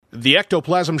The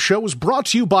Ectoplasm Show is brought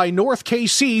to you by North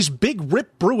KC's Big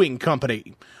Rip Brewing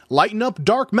Company. Lighten up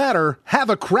dark matter, have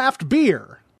a craft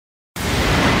beer.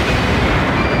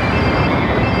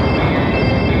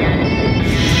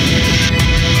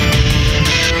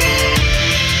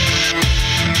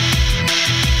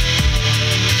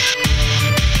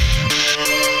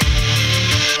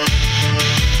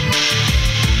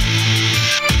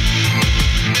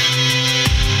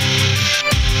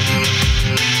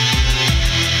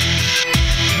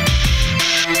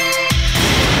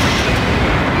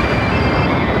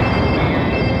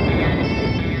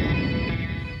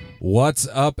 What's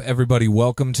up, everybody?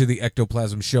 Welcome to the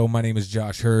Ectoplasm Show. My name is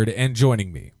Josh Hurd, and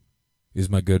joining me is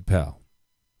my good pal,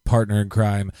 partner in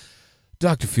crime,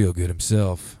 Dr. Feelgood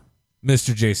himself,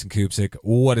 Mr. Jason Kupsik.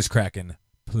 What is cracking,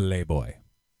 Playboy?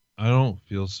 I don't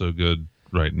feel so good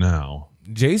right now.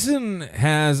 Jason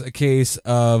has a case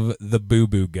of the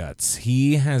boo-boo guts.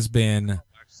 He has been...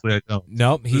 Actually, I don't.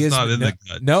 Nope, he is not in the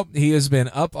gut. Nope, he has been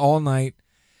up all night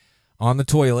on the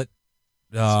toilet.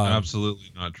 Absolutely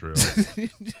not true.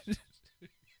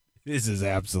 This is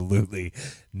absolutely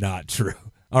not true.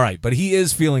 All right, but he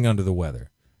is feeling under the weather.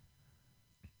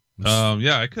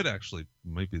 Yeah, I could actually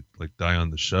maybe die on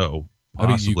the show. I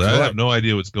mean, Possibly. I have no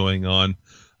idea what's going on.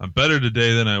 I'm better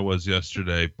today than I was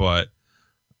yesterday, but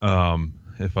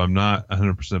if I'm not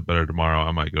 100% better tomorrow,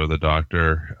 I might go to the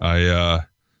doctor.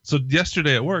 So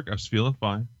yesterday at work, I was feeling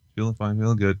fine,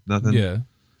 feeling good. Nothing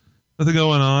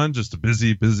going on. Just a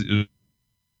busy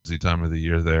time of the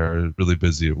year there. Really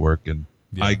busy at work, and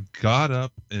I got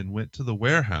up and went to the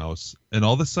warehouse, and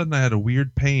all of a sudden I had a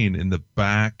weird pain in the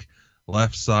back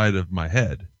left side of my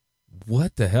head.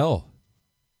 What the hell?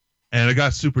 And I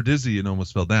got super dizzy and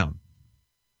almost fell down.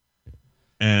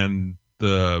 And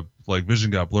the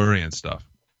vision got blurry and stuff.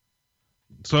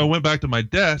 So I went back to my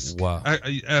desk. Wow.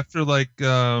 After I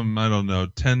don't know,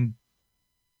 10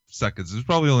 seconds. It was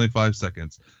probably only 5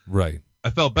 seconds. Right. I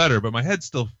felt better, but my head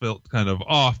still felt kind of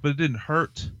off, but it didn't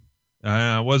hurt.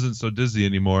 I wasn't so dizzy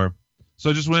anymore.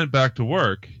 So I just went back to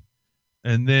work,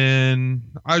 and then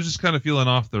I was just kind of feeling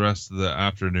off the rest of the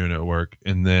afternoon at work.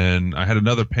 And then I had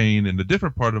another pain in a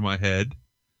different part of my head,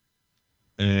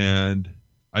 and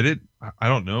I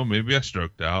don't know, maybe I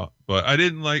stroked out, but I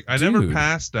didn't I never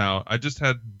passed out. I just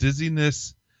had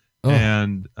dizziness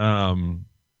and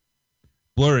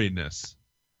blurriness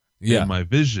in my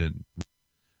vision.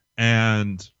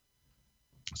 And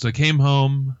so I came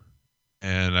home,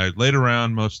 and I laid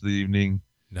around most of the evening.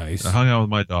 Nice. I hung out with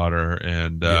my daughter,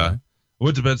 and I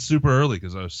went to bed super early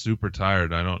because I was super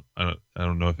tired. I don't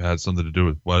know if it had something to do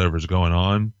with whatever's going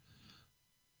on.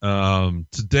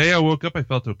 Today I woke up, I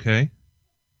felt okay.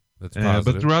 That's positive.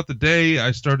 But throughout the day,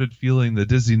 I started feeling the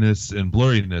dizziness and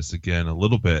blurriness again a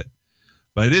little bit.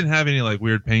 But I didn't have any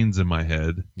weird pains in my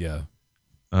head. Yeah.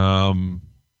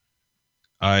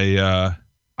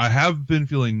 I have been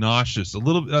feeling nauseous a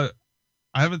little.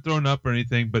 I haven't thrown up or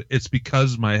anything, but it's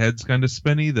because my head's kind of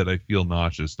spinny that I feel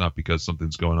nauseous, not because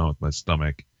something's going on with my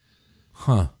stomach.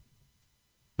 Huh.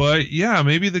 But yeah,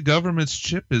 maybe the government's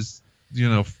chip is,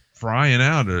 frying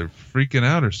out or freaking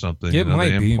out or something. It might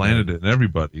they be, implanted it in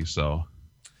everybody, so.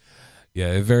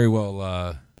 Yeah, it very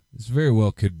well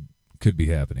could be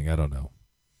happening. I don't know,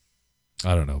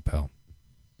 pal.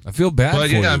 I feel bad but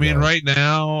for you. Yeah, I mean, though. right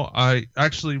now,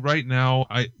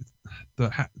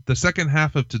 the second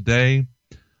half of today,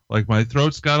 my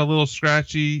throat's got a little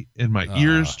scratchy and my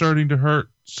ears starting to hurt.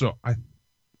 So I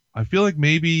feel like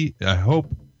maybe, I hope,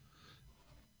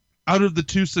 out of the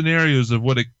two scenarios of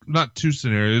not two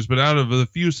scenarios, but out of the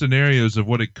few scenarios of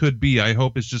what it could be, I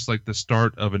hope it's just the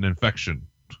start of an infection.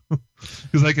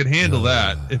 Because I could handle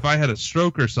that. If I had a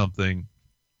stroke or something,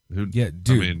 yeah, dude.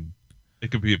 I mean,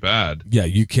 it could be bad. Yeah,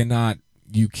 you cannot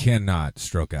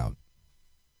stroke out.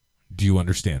 Do you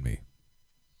understand me?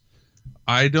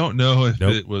 I don't know if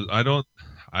it was.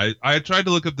 I tried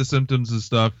to look up the symptoms and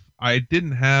stuff. I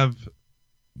didn't have,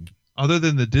 other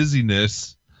than the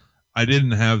dizziness, I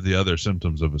didn't have the other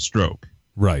symptoms of a stroke.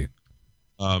 Right.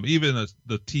 Even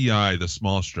the TI, the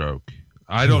small stroke.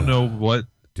 I don't know what.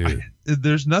 Dude.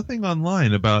 There's nothing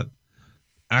online about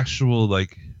actual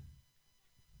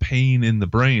pain in the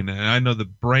brain, and I know the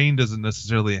brain doesn't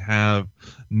necessarily have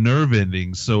nerve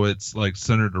endings, so it's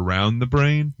centered around the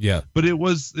brain. Yeah. But it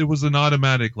was an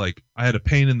automatic, I had a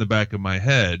pain in the back of my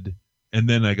head, and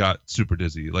then I got super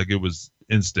dizzy. It was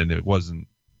instant. It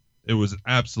was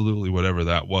absolutely whatever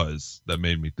that was that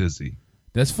made me dizzy.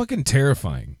 That's fucking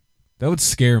terrifying. That would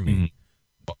scare me.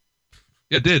 Mm-hmm.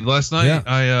 It did. Last night,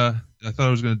 I thought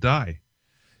I was going to die.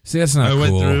 See, that's not cool. I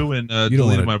went through and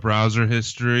deleted my browser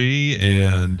history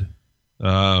and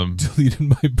Deleted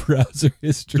my browser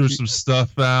history. Threw some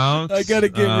stuff out. I gotta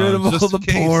get rid of all the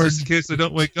porn. Just in case I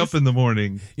don't wake up in the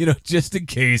morning. Just in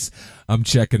case I'm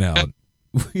checking out.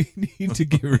 We need to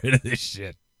get rid of this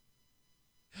shit.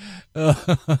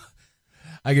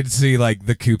 I could see like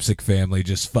the Kupsik family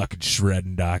just fucking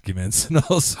shredding documents and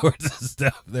all sorts of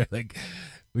stuff. They're like,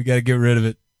 we got to get rid of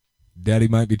it. Daddy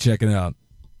might be checking out.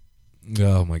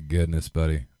 Oh my goodness,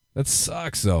 buddy. That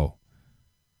sucks though.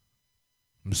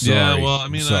 I'm sorry. Yeah, well, I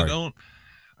mean, I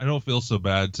don't feel so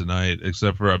bad tonight,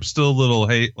 except for I'm still a little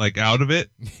out of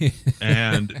it.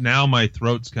 And now my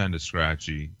throat's kind of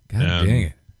scratchy. God dang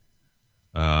it.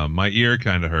 My ear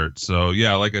kind of hurts. So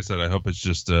yeah, like I said, I hope it's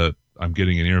just I'm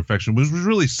getting an ear infection, which would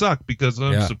really suck because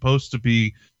I'm supposed to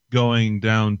be going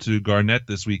down to Garnett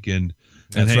this weekend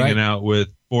and hanging out with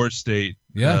Fort State,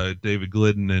 David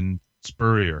Glidden, and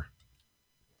Spurrier.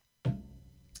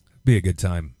 Be a good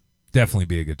time. Definitely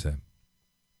be a good time.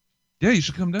 Yeah, you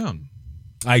should come down.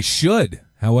 I should.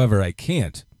 However, I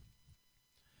can't.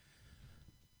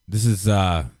 This is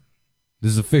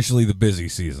officially the busy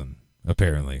season,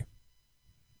 apparently.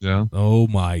 Yeah. Oh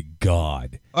my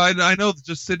God. I know.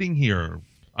 Just sitting here,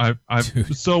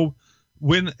 so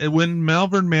when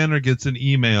Malvern Manor gets an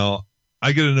email,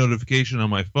 I get a notification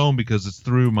on my phone because it's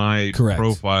through my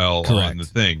profile on the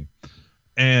thing,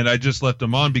 and I just left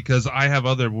them on because I have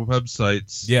other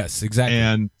websites. Yes, exactly.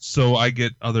 And so I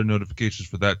get other notifications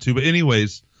for that too. But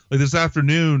anyways, like this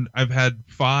afternoon, I've had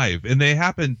 5, and they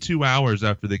happen 2 hours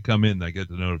after they come in. I get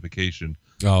the notification.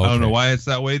 Oh, okay. I don't know why it's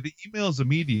that way. The email is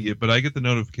immediate, but I get the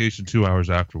notification 2 hours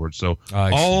afterwards. So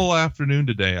all afternoon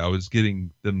today, I was getting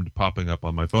them popping up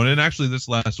on my phone. And actually, this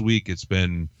last week, it's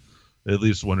been at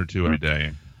least 1 or 2 every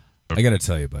day. I got to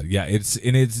tell you, buddy. Yeah, it's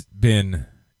been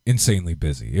insanely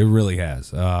busy. It really has.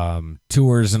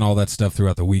 Tours and all that stuff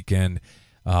throughout the weekend.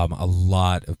 A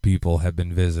lot of people have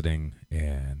been visiting,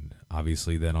 and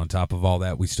obviously, then on top of all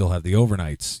that, we still have the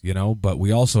overnights. But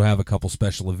we also have a couple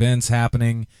special events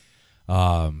happening.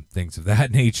 Things of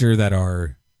that nature that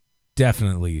are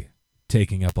definitely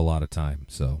taking up a lot of time.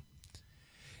 So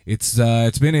it's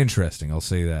been interesting. I'll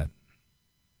say that.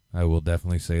 I will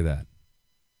definitely say that.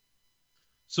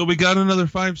 So we got another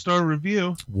 5-star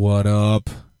review. What up?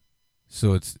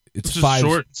 So it's just 5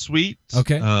 short and sweet.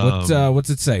 Okay. What's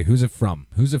it say? Who's it from?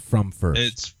 Who's it from first?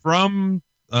 It's from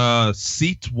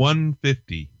Seat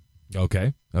 150.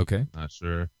 Okay. Not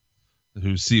sure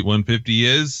who Seat 150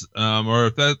 is, or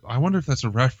if that. I wonder if that's a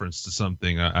reference to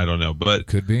something. I don't know, but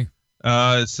could be.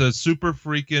 It says "Super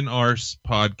Freaking Arse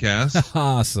Podcast."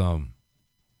 Awesome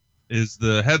is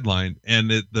the headline, and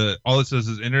all it says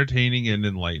is entertaining and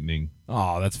enlightening.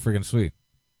 Oh, that's freaking sweet.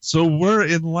 So we're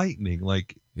enlightening.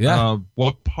 Like,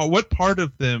 what part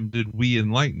of them did we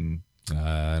enlighten?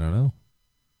 I don't know.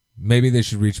 Maybe they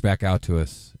should reach back out to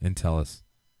us and tell us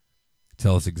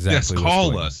exactly. Yes,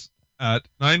 call us at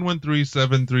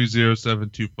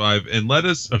 913-730-725 and let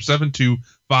us, or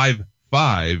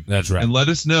 7255. That's right. And let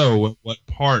us know what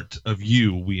part of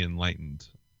you we enlightened.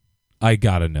 I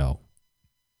gotta know.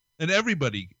 And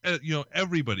everybody,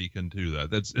 everybody can do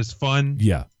that. It's fun.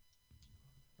 Yeah.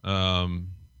 Who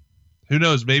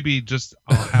knows? Maybe just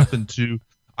I'll happen to.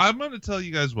 I'm going to tell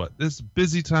you guys what, this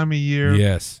busy time of year.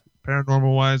 Yes.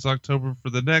 Paranormal wise, October, for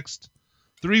the next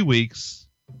 3 weeks,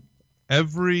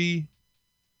 every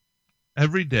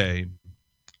day,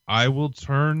 I will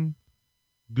turn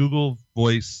Google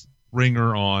Voice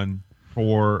Ringer on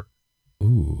for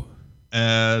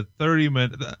 30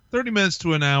 minutes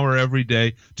to an hour every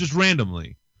day, just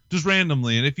randomly.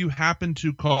 And if you happen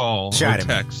to call or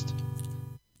text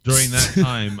during that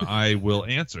time, I will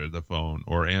answer the phone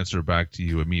or answer back to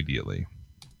you immediately.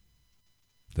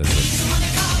 That's it.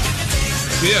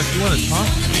 So yeah, if you want to talk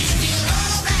to me.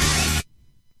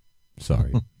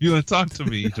 Sorry. You want to talk to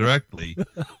me directly.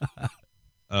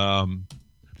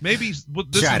 Maybe this is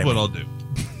what I'll do.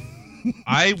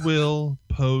 I will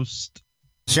post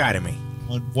on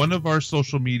one of our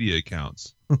social media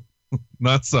accounts.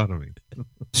 Not sodomy.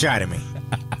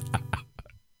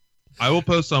 I will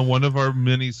post on one of our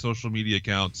many social media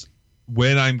accounts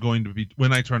when I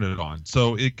turn it on.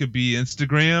 So it could be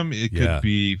Instagram, it could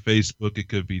be Facebook, it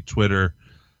could be Twitter.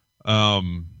 I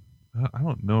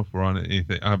don't know if we're on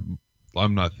anything. I'm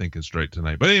not thinking straight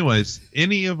tonight. But anyways,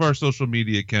 any of our social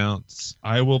media accounts,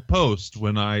 I will post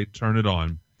when I turn it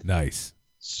on. Nice.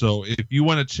 So if you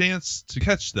want a chance to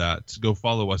catch that, go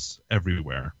follow us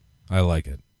everywhere. I like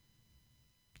it.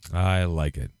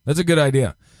 That's a good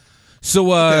idea.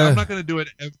 So I'm not going to do it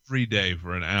every day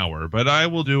for an hour, but I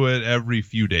will do it every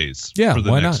few days for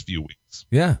the next few weeks.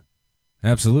 Yeah,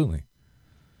 absolutely.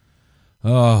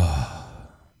 Oh,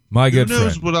 my good friend. Who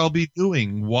knows what I'll be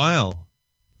doing while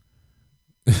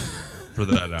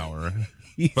for that hour.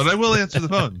 But I will answer the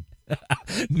phone.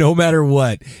 No matter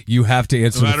what, you have to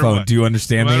answer the phone. What. Do you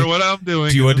understand me? No matter what I'm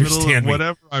doing. Do you understand me?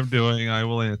 Whatever I'm doing, I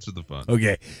will answer the phone.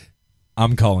 Okay.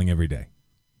 I'm calling every day.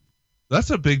 That's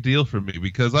a big deal for me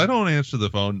because I don't answer the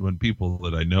phone when people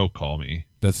that I know call me.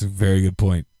 That's a very good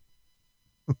point.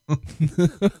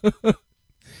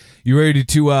 You ready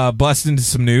to bust into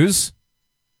some news?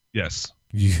 Yes.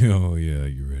 Oh, yeah,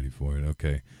 you're ready for it.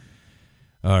 Okay.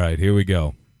 All right, here we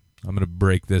go. I'm going to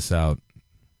break this out.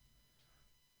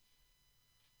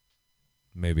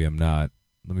 Maybe I'm not.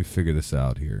 Let me figure this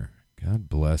out here. God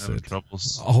bless Having it.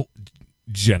 Troubles? Oh,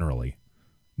 generally.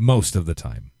 Most of the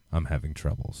time, I'm having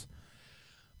troubles.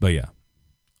 But yeah,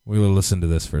 we'll listen to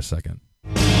this for a second.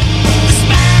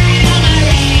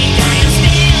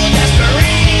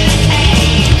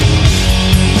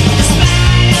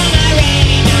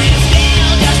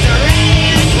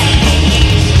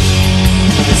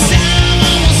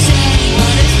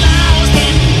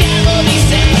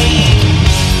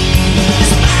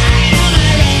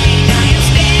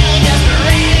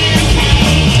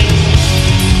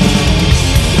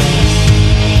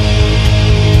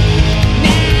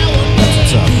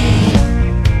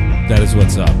 That is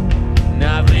what's up.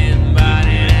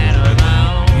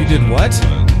 You did what?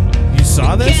 You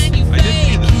saw this? I did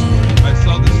see this story. I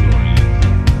saw this story.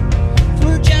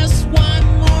 For just one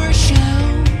more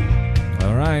show.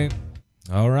 All right.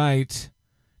 All right.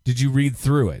 Did you read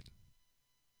through it?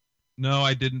 No,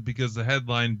 I didn't because the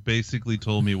headline basically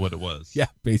told me what it was. Yeah,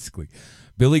 basically.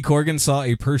 Billy Corgan saw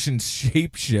a person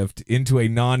shapeshift into a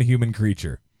non-human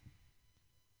creature.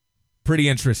 Pretty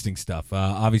interesting stuff.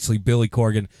 Obviously, Billy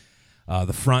Corgan,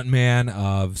 the front man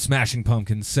of Smashing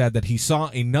Pumpkins, said that he saw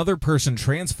another person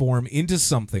transform into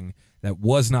something that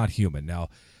was not human. Now,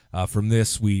 from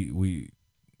this, we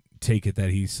take it that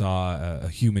he saw a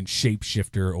human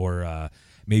shapeshifter or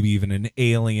maybe even an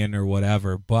alien or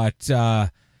whatever. But had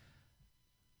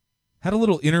a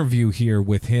little interview here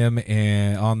with him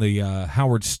on the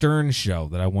Howard Stern show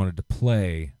that I wanted to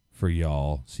play for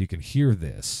y'all so you can hear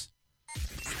this.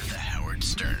 The Howard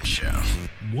Stern Show.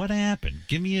 What happened?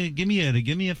 Give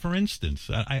me a for instance.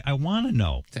 I want to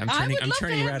know. I'm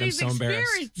turning red. I'm so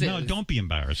embarrassed. No, don't be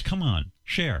embarrassed. Come on,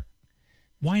 share.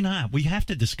 Why not? We have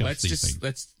to discuss these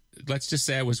things. Let's just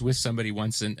say I was with somebody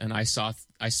once and I saw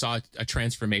a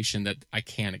transformation that I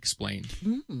can't explain.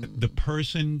 The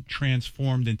person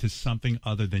transformed into something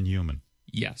other than human.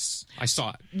 Yes, I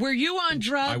saw it. Were you on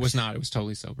drugs? I was not. I was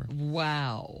totally sober.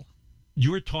 Wow.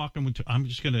 You were talking with. I'm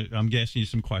asking you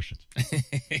some questions.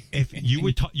 If you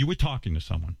were talking to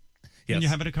someone, yes, and you're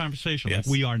having a conversation yes,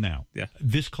 like we are now, yeah,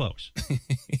 this close,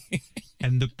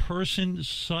 and the person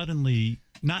suddenly,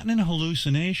 not in a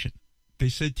hallucination, they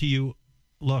said to you,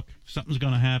 "Look, something's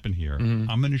going to happen here. Mm-hmm.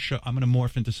 I'm going to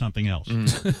morph into something else,"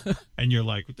 mm-hmm. and you're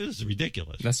like, "This is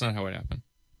ridiculous." That's not how it happened.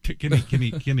 Give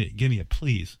me a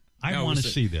please. I want to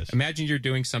see this. Imagine you're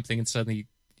doing something and suddenly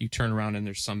you turn around and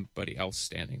there's somebody else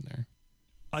standing there.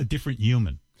 A different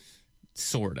human.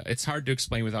 Sorta. It's hard to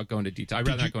explain without going to detail. I'd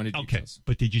rather not go into details. Okay,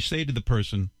 but did you say to the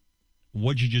person,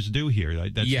 "What'd you just do here?"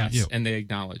 That's yes, not you. And they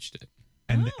acknowledged it.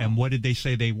 And what did they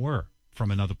say they were?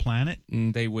 From another planet?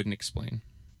 They wouldn't explain.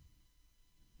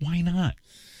 Why not?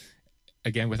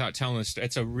 Again, without telling us,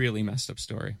 it's a really messed up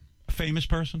story. A famous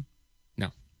person? No.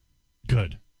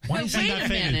 Good. Why is Wait that a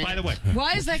famous? minute. By the way,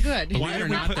 Why is that good? Believe it or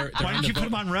not, why didn't you put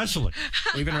him on wrestling?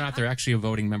 Believe it or not, they're actually a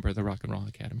voting member of the Rock and Roll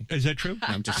Academy. Is that true? No,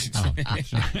 I'm just.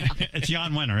 It's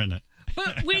Jan Wenner, isn't it?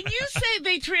 But when you say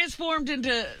they transformed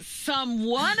into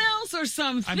someone else or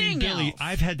something I mean, Billy, else,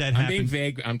 I've had that I'm happen. being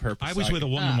vague on purpose. I was with a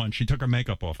woman once. She took her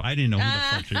makeup off. I didn't know who the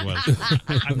fuck she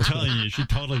was. I'm telling you, she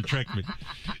totally tricked me.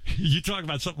 You talk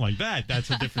about something like that,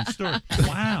 that's a different story.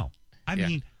 Wow. I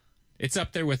mean, it's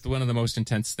up there with one of the most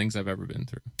intense things I've ever been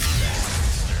through.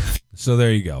 So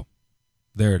there you go.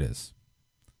 There it is.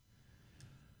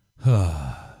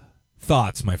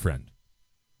 Thoughts, my friend?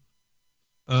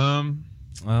 I've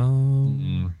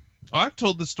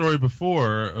told the story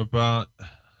before about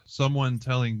someone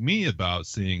telling me about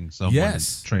seeing someone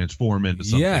transform into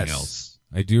something else.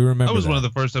 I do remember that was one of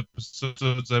the first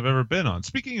episodes I've ever been on.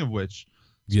 Speaking of which,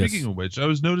 I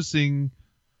was noticing,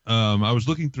 I was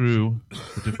looking through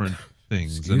the different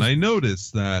things, and I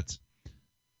noticed that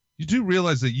you do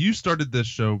realize that you started this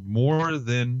show more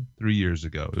than 3 years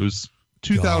ago. It was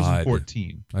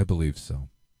 2014. God, I believe so.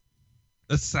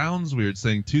 That sounds weird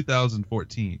saying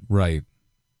 2014. Right.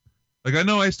 Like, I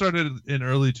know I started in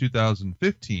early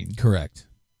 2015. Correct.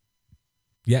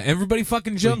 Yeah, everybody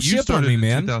fucking jumped ship on me,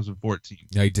 man. 2014.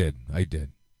 I did.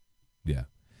 Yeah.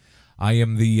 I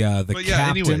am the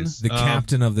captain, anyways,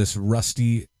 captain of this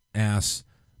rusty ass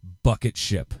bucket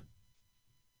ship.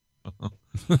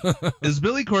 Is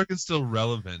Billy Corgan still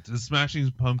relevant? Is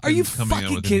Smashing Pumpkins Are you coming out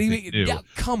fucking with kidding me? anything new? Yeah,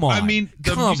 come on. I mean,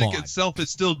 the come music on. itself is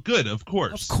still good, of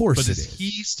course. Of course but it is is.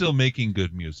 he still making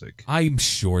good music? I'm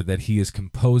sure that he is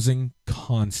composing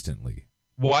constantly.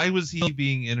 Why was he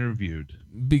being interviewed?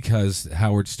 Because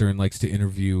Howard Stern likes to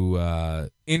interview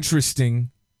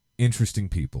interesting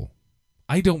people.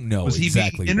 I don't know Was he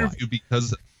exactly being why. interviewed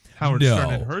because Howard Stern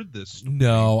had heard this story?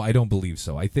 No, I don't believe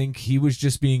so. I think he was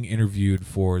just being interviewed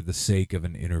for the sake of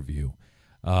an interview.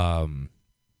 And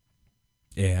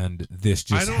this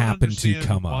just happened to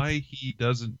come up. Why he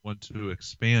doesn't want to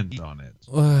expand on it?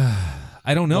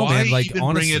 I don't know, why man. Like, even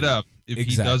honestly, bring it up if he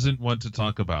exactly. doesn't want to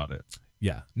talk about it?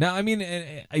 Yeah. Now, I mean,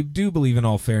 I do believe in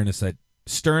all fairness that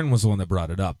Stern was the one that brought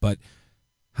it up, but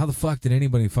how the fuck did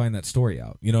anybody find that story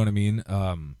out? You know what I mean?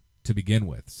 To begin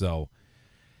with. So,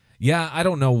 yeah, I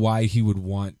don't know why he would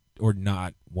want or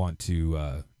not want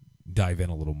to dive in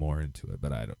a little more into it,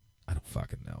 but I don't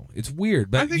fucking know. It's weird,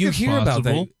 but you hear about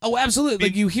that. Oh, absolutely.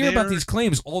 Like, you hear about these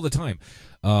claims all the time.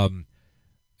 And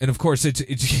of course, it's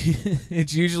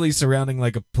it's usually surrounding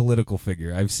like a political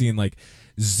figure. I've seen like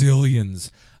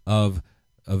zillions of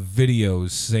videos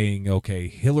saying, okay,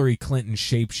 Hillary Clinton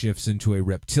shapeshifts into a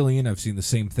reptilian. I've seen the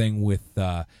same thing with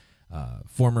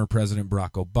former President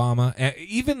Barack Obama.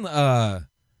 Even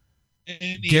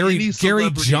Gary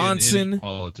Johnson.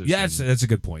 Yeah, that's a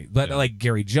good point. But like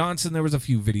Gary Johnson, there was a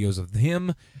few videos of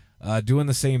him doing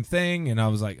the same thing, and I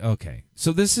was like, okay,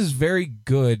 so this is very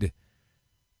good.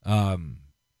 Have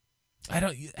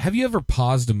you ever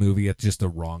paused a movie at just the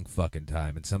wrong fucking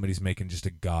time and somebody's making just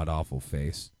a god awful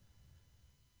face?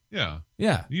 Yeah.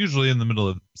 Yeah. Usually in the middle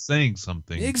of saying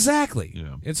something. Exactly.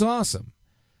 Yeah. It's awesome.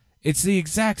 It's the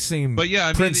exact same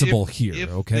I principle mean, here, if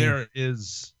okay? there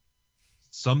is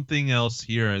something else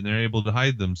here and they're able to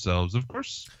hide themselves, of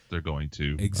course they're going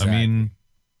to. Exactly. I mean,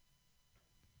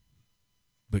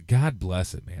 but God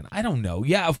bless it, man. I don't know.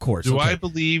 Yeah, of course. Do okay. I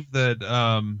believe that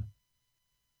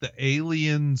the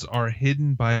aliens are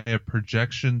hidden by a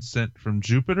projection sent from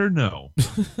Jupiter? No.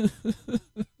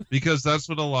 Because that's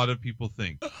what a lot of people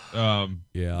think. Yeah.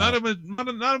 Not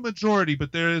a majority,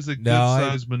 but there is a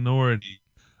good-sized minority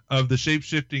of the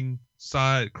shape-shifting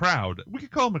crowd. We could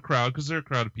call them a crowd because they're a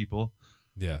crowd of people.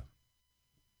 Yeah.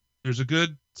 There's a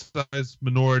good-sized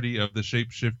minority of the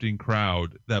shape-shifting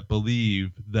crowd that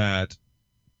believe that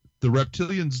the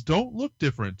reptilians don't look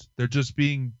different. They're just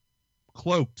being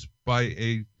cloaked by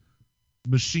a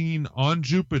machine on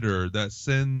Jupiter that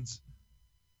sends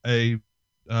a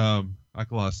I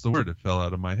lost the word. It fell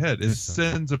out of my head. It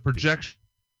sends a projection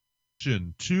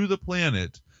to the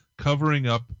planet covering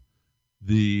up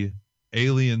the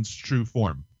alien's true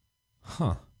form.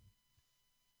 Huh.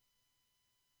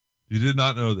 You did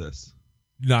not know this?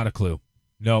 Not a clue.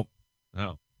 Nope.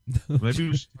 No. Maybe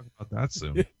we should talk about that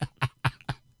soon.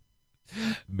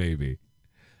 Maybe.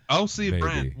 I'll see if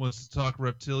Brent wants to talk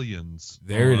reptilians.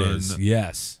 There it is.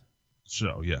 Yes.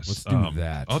 So, yes. Let's do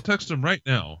that. I'll text him right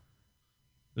now.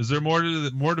 Is there more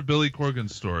to Billy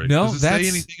Corgan's story? No, Does it say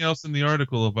anything else in the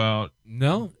article about?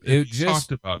 No, it just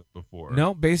talked about it before.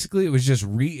 No, basically it was just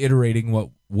reiterating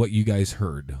what you guys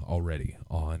heard already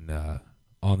on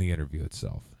the interview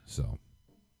itself. So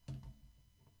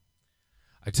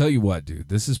I tell you what, dude,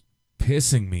 this is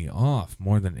pissing me off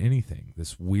more than anything.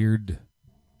 This weird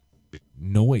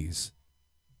noise.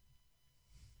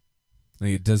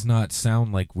 It does not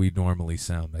sound like we normally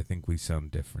sound. I think we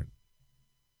sound different.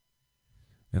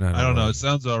 And I don't know. It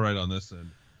sounds all right on this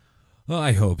end. Well,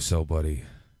 I hope so, buddy.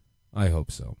 I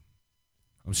hope so.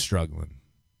 I'm struggling.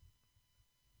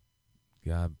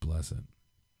 God bless it.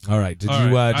 All right. Did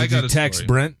you text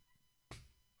Brent?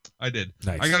 I did.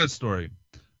 Nice. I got a story.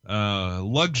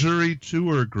 Luxury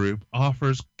tour group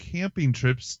offers camping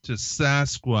trips to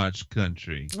Sasquatch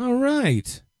country. All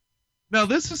right. Now,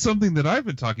 this is something that I've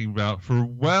been talking about for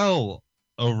well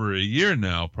over a year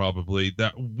now, probably,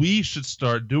 that we should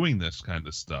start doing this kind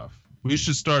of stuff. We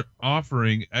should start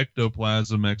offering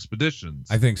ectoplasm expeditions.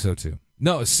 I think so, too.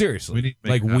 No, seriously.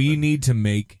 We need to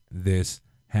make this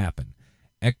happen.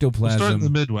 Ectoplasm. We'll start in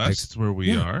the Midwest, where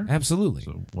we are. Absolutely.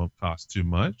 So it won't cost too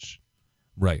much.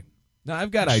 Right. Now,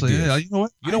 I've got ideas. Yeah, you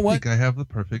know what? I think I have the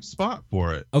perfect spot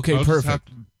for it. Okay, perfect.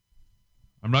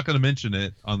 I'm not going to mention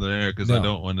it on the air because I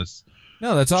don't want to.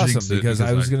 No, that's awesome because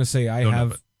I was going to say I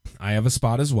have a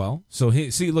spot as well. So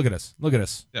see, look at us. Look at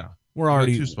us. Yeah. We're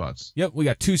already 2 spots. Yep, we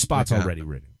got 2 spots already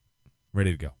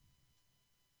ready to go.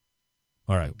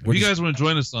 All right. If you guys want to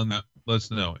join us on that, let us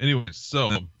know. Anyway,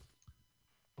 so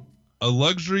a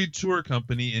luxury tour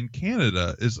company in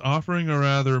Canada is offering a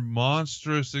rather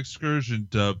monstrous excursion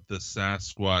dubbed the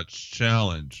Sasquatch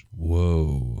Challenge.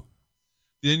 Whoa.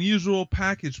 The unusual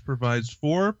package provides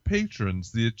 4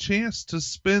 patrons the chance to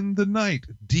spend the night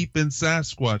deep in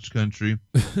Sasquatch country,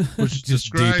 which is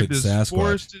Just deep in described as Sasquatch.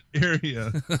 forested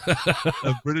area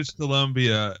of British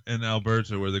Columbia and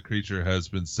Alberta where the creature has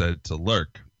been said to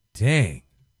lurk. Dang.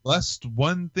 Lest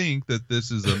one think that this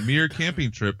is a mere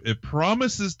camping trip, it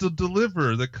promises to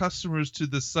deliver the customers to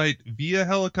the site via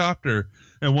helicopter,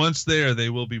 and once there,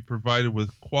 they will be provided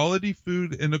with quality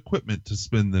food and equipment to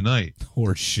spend the night.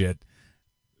 Horse shit.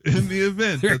 In the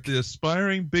event that the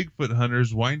aspiring Bigfoot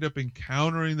hunters wind up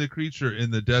encountering the creature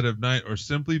in the dead of night or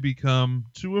simply become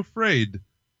too afraid,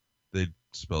 they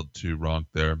spelled too wrong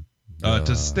there,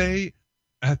 to stay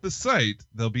at the site,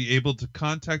 they'll be able to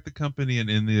contact the company and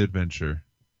end the adventure.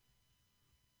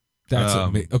 That's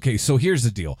okay. So here's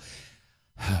the deal.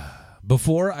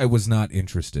 Before I was not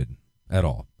interested at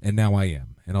all, and now I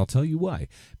am, and I'll tell you why.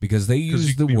 Because they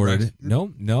use the word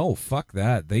no, fuck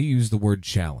that. They use the word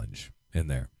challenge in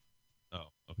there. Oh,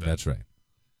 okay. That's right.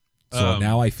 So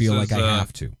now I feel like I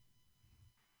have to.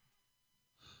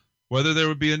 Whether there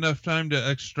would be enough time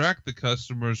to extract the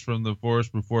customers from the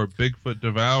forest before Bigfoot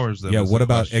devours them. Yeah, is what a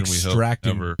about question we hope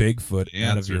extracting never Bigfoot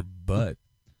out of answered. your butt?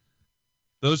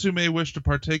 Those who may wish to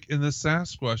partake in the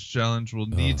Sasquatch challenge will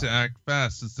need to act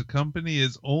fast, since the company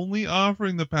is only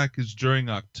offering the package during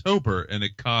October, and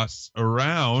it costs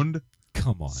around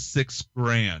Come on.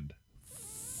 $6,000.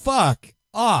 Fuck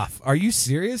off. Are you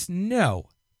serious? No.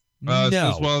 No.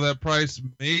 Says, while that price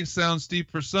may sound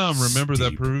steep for some, remember that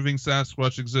Steep. proving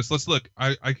Sasquatch exists. Let's look.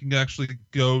 I can actually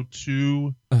go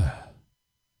to...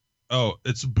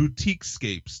 it's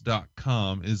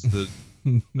boutiquescapes.com is the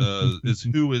is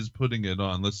who is putting it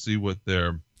on. Let's see what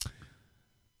they're...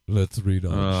 Let's read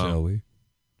on, shall we?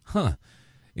 Huh.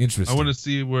 Interesting. I want to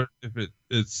see where if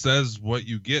it says what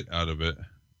you get out of it.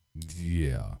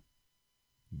 Yeah.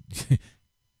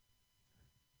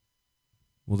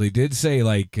 Well, they did say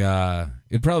like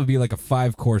it'd probably be like a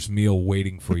 5-course meal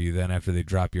waiting for you then after they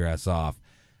drop your ass off.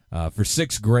 For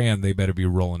 $6,000, they better be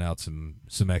rolling out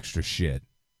some extra shit,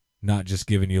 not just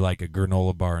giving you like a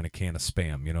granola bar and a can of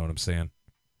Spam. You know what I'm saying?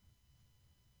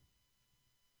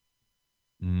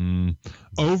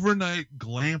 Overnight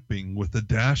glamping with a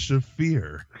dash of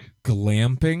fear.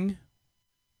 Glamping?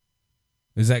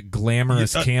 Is that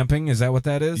glamorous camping? Is that what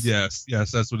that is? Yes,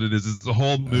 that's what it is. It's a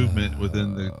whole movement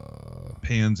within the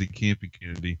pansy camping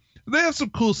community. They have some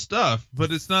cool stuff,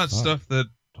 but it's not stuff that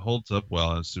holds up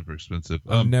well and it's super expensive.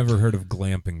 I've never heard of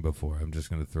glamping before. I'm just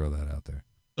going to throw that out there.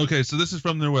 Okay, so this is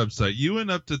from their website. You and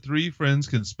up to 3 friends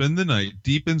can spend the night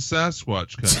deep in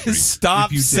Sasquatch country.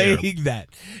 Stop saying that.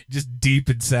 Just deep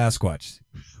in Sasquatch.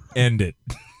 End it.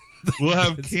 We'll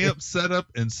have camp set up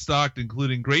and stocked,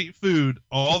 including great food,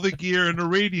 all the gear, and a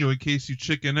radio in case you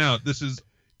chicken out. This is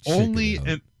only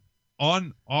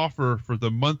on offer for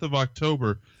the month of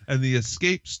October, and the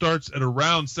escape starts at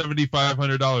around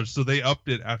 $7,500. So they upped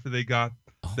it after they got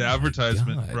the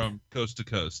advertisement from coast to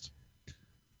coast.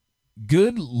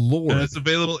 Good Lord. And it's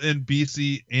available in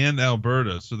BC and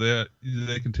Alberta, so they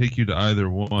can take you to either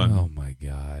one. Oh, my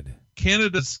God.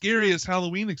 Canada's scariest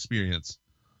Halloween experience.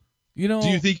 You know, do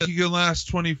you think you can last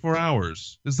 24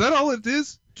 hours? Is that all it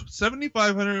is?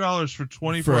 $7,500 for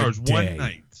 24 hours, one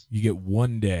night. You get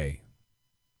one day.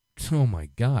 Oh, my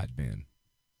God, man.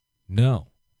 No.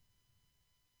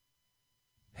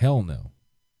 Hell no.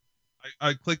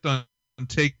 I clicked on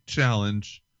Take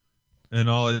Challenge, and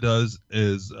all it does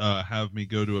is have me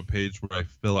go to a page where I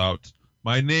fill out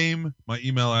my name, my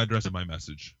email address, and my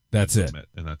message. That's it.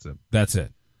 And that's it. That's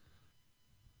it.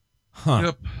 Huh.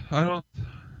 Yep. I don't...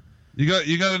 You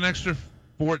got an extra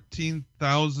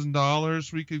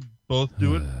 $14,000 we could both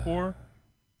do it for?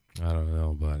 I don't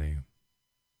know, buddy.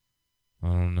 I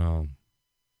don't know.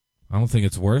 I don't think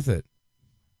it's worth it.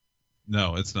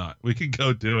 No, it's not. We could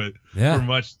go do it for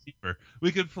much cheaper.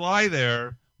 We could fly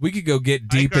there. We could go get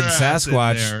deep in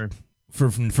Sasquatch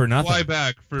for nothing. Fly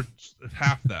back for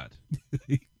half that.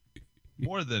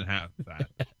 More than half that.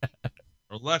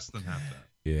 Or less than half that.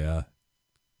 Yeah.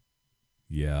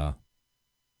 Yeah.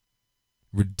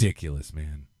 Ridiculous,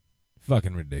 man.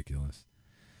 Fucking ridiculous.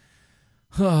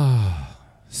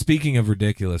 Speaking of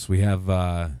ridiculous, we have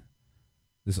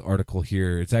this article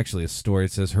here. It's actually a story.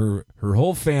 It says her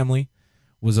whole family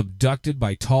was abducted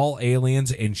by tall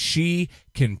aliens and she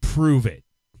can prove it.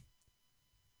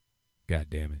 God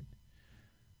damn it.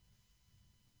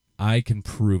 I can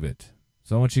prove it.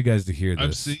 So I want you guys to hear this.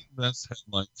 I've seen this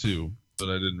headline too, but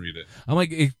I didn't read it. I'm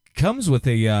like, it comes with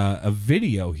a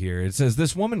video here. It says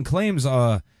this woman claims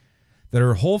that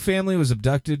her whole family was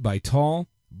abducted by tall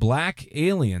black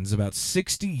aliens about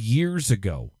 60 years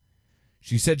ago.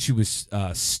 She said she was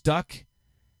stuck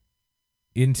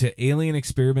into alien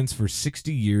experiments for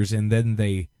 60 years, and then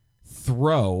they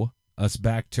throw us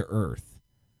back to Earth.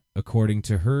 According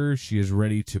to her, she is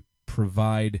ready to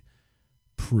provide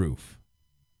proof.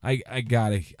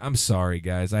 I'm sorry,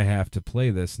 guys. I have to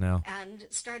play this now. And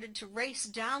started to race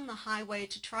down the highway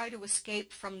to try to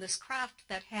escape from this craft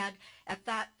that had, at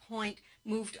that point,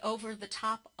 moved over the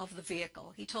top of the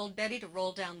vehicle. He told Betty to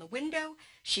roll down the window.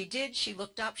 She did. She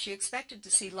looked up. She expected to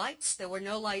see lights. There were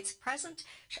no lights present.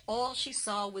 All she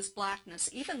saw was blackness,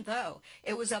 even though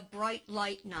it was a bright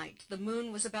light night. The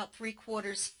moon was about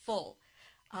 3/4 full.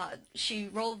 She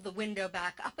rolled the window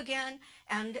back up again,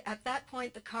 and at that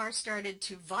point the car started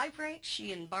to vibrate.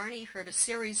 She and Barney heard a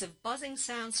series of buzzing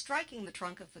sounds striking the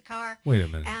trunk of the car. Wait a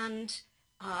minute. And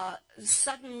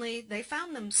suddenly they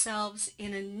found themselves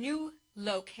in a new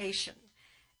location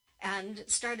and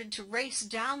started to race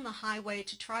down the highway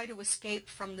to try to escape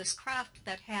from this craft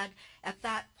that had, at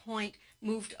that point,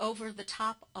 moved over the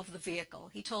top of the vehicle.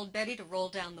 He told Betty to roll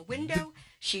down the window.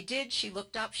 She did. She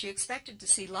looked up. She expected to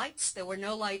see lights. There were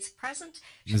no lights present.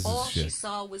 All she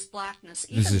saw was blackness,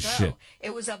 even though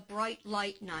it was a bright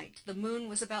light night. The moon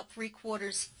was about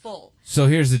 3/4 full. So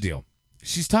here's the deal.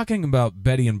 She's talking about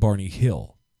Betty and Barney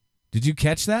Hill. Did you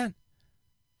catch that?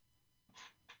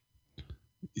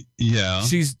 Yeah.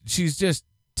 She's just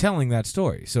telling that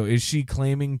story. So is she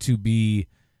claiming to be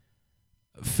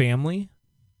family?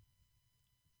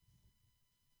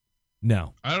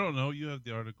 No. I don't know. You have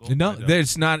the article. No,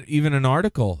 there's not even an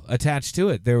article attached to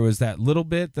it. There was that little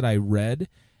bit that I read,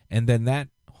 and then that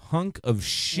hunk of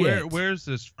shit. Where's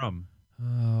this from?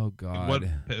 Oh,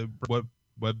 God. What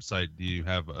website do you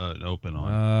have open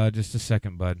on? Just a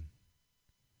second, bud.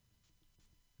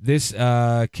 This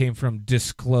came from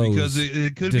Disclose. Because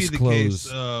it could be the case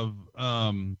of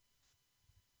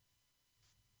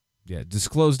yeah,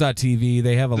 Disclose.tv.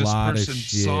 They have a lot of shit. This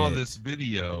person saw this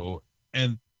video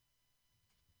and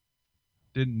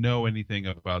didn't know anything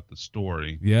about the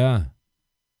story. Yeah.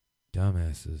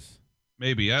 Dumbasses.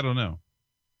 Maybe. I don't know.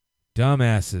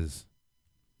 Dumbasses.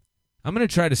 I'm going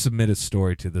to try to submit a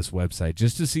story to this website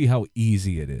just to see how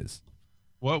easy it is.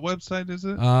 What website is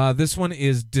it? This one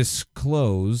is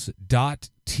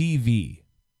disclose.tv.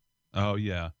 Oh,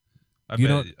 yeah. I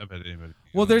bet anybody.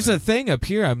 Well, there's a thing up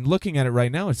here. I'm looking at it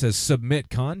right now. It says submit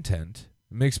content.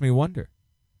 It makes me wonder.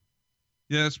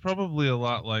 Yeah, it's probably a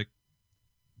lot like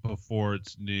Before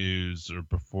It's News or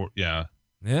Before,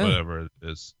 whatever it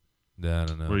is. I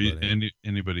don't know. Where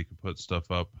anybody can put stuff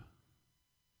up.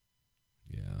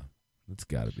 Yeah. That's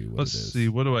got to be what Let's it is. see.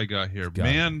 What do I got here?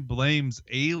 Man blames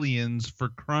aliens for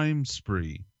crime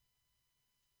spree.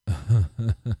 A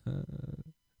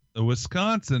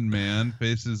Wisconsin man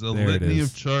faces a litany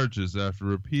of charges after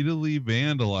repeatedly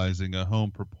vandalizing a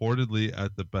home purportedly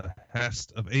at the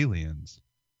behest of aliens.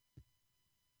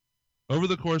 Over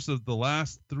the course of the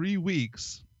last 3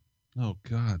 weeks, oh,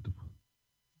 God.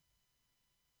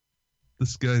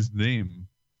 This guy's name.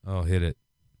 Oh, hit it.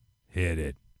 Hit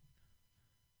it.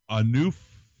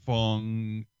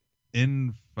 Anufong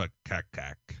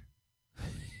Infakakak.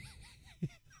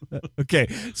 Okay,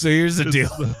 so here's the deal.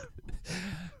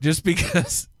 Just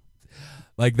because,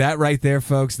 like that right there,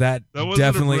 folks, that wasn't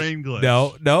definitely. A brain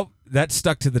glitch. No, that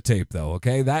stuck to the tape, though,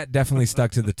 okay? That definitely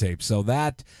stuck to the tape. So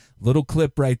that little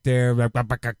clip right there,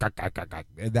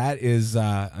 that is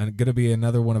going to be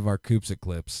another one of our Coopsit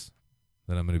clips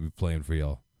that I'm going to be playing for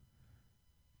y'all.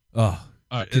 Oh.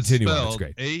 All right, continue it's on. spelled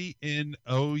It's great.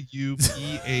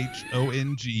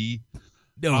 ANOUPHONG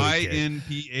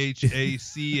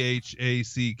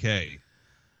INPHACHACK.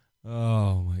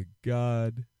 Oh, my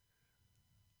God.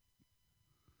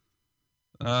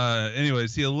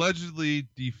 Anyways, he allegedly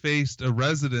defaced a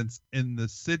residence in the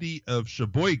city of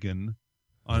Sheboygan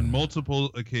on multiple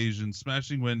occasions,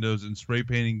 smashing windows and spray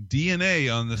painting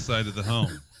DNA on the side of the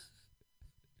home.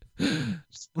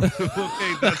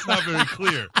 Okay, that's not very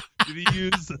clear. Did he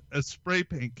use a spray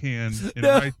paint can and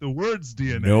write the words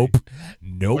DNA? Nope.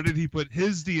 Or did he put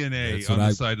his DNA on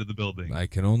the side of the building? I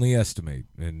can only estimate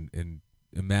and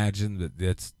imagine that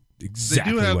that's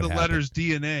exactly what happened. They do have the letters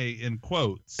DNA in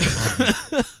quotes.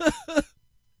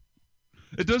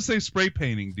 It does say spray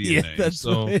painting DNA. Yeah, that's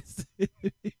so. what it's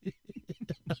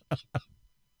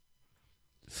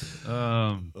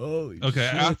Okay,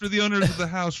 shit. after the owners of the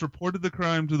house reported the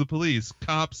crime to the police,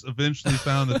 cops eventually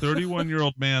found the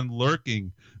 31-year-old man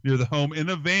lurking near the home in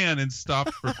a van and stopped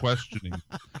him for questioning.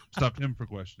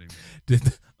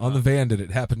 On the van, did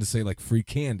it happen to say like free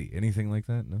candy? Anything like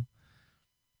that? No?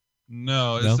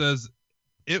 No, it says,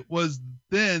 it was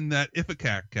then that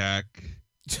Ifakakak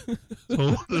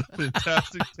told a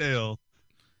fantastic tale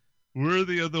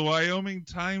worthy of the Wyoming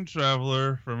time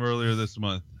traveler from earlier this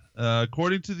month.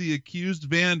 According to the accused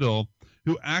vandal,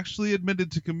 who actually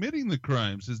admitted to committing the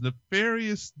crimes, his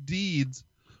nefarious deeds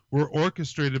were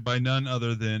orchestrated by none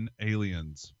other than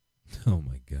aliens. Oh,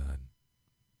 my God.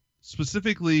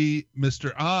 Specifically,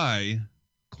 Mr. I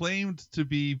claimed to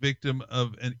be victim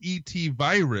of an ET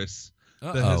virus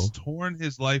that has torn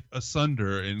his life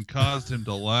asunder and caused him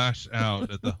to lash out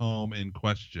at the home in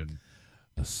question.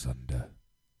 Asunder.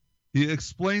 He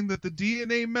explained that the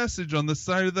DNA message on the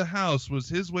side of the house was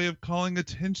his way of calling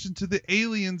attention to the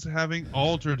aliens having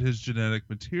altered his genetic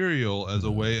material as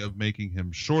a way of making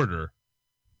him shorter.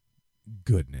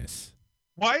 Goodness.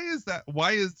 Why is that?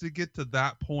 Why is to get to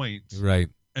that point? Right.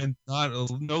 And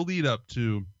no lead up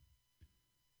to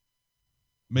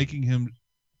making him.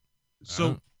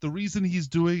 So the reason he's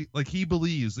doing, like, he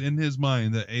believes in his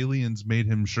mind that aliens made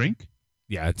him shrink.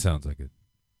 Yeah, it sounds like it.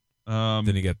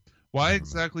 Then you get why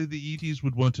exactly the ETs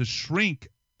would want to shrink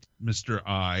Mr.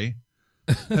 I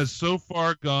has so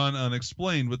far gone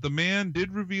unexplained, but the man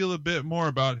did reveal a bit more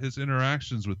about his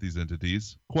interactions with these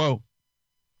entities. Quote,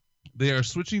 "They are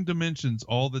switching dimensions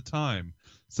all the time,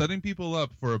 setting people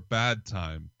up for a bad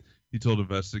time," he told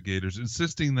investigators,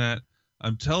 insisting that,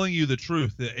 "I'm telling you the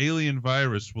truth, the alien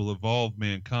virus will evolve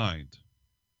mankind."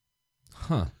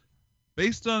 Huh.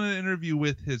 Based on an interview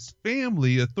with his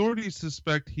family, authorities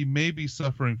suspect he may be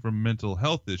suffering from mental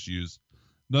health issues.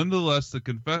 Nonetheless, the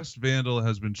confessed vandal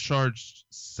has been charged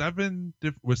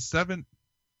with seven.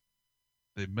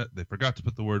 They forgot to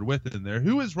put the word "with" in there.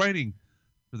 Who is writing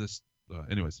for this?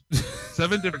 Anyways,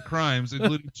 7 different crimes,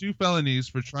 including 2 felonies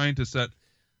for trying to set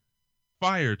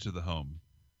fire to the home.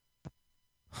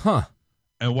 Huh.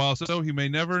 And while so, he may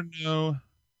never know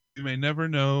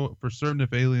for certain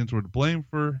if aliens were to blame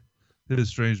for his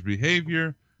strange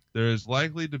behavior. There is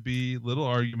likely to be little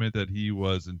argument that he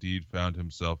was indeed found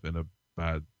himself in a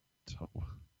bad.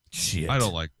 Shit. I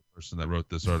don't like the person that wrote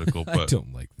this article, but I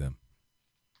don't like them.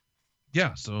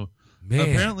 Yeah. So Man.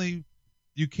 apparently,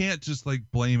 you can't just like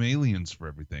blame aliens for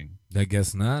everything. I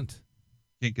guess not.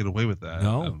 Can't get away with that.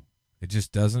 No, it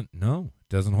just doesn't. No, it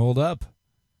doesn't hold up.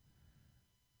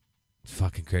 It's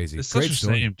fucking crazy. It's Great such a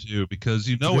story. shame too, because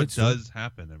you know it does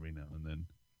happen every now and then.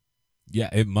 Yeah,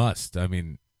 it must. I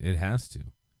mean, it has to.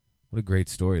 What a great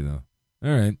story, though.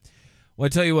 All right. Well, I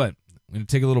tell you what. I'm going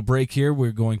to take a little break here.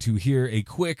 We're going to hear a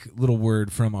quick little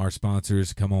word from our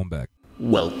sponsors. Come on back.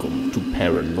 Welcome to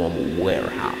Paranormal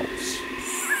Warehouse.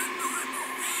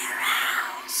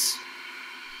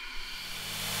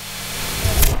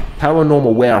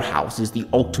 Paranormal Warehouse is the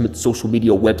ultimate social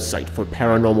media website for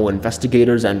paranormal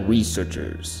investigators and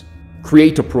researchers.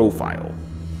 Create a profile,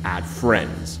 add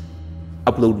friends,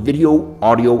 upload video,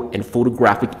 audio, and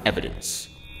photographic evidence,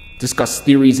 discuss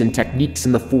theories and techniques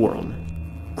in the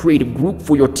forum, create a group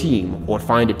for your team or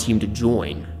find a team to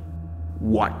join,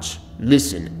 watch,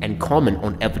 listen, and comment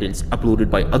on evidence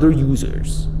uploaded by other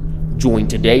users. Join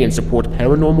today and support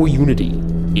Paranormal Unity.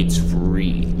 It's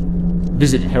free.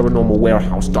 Visit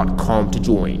paranormalwarehouse.com to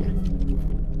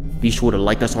join. Be sure to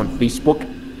like us on Facebook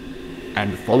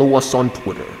and follow us on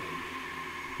Twitter.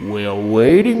 We're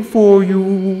waiting for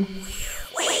you.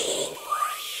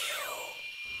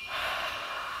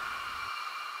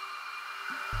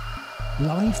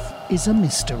 Life is a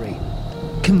mystery.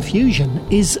 Confusion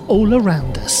is all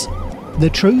around us. The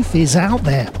truth is out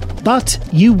there, but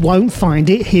you won't find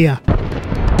it here.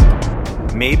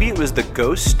 Maybe it was the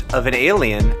ghost of an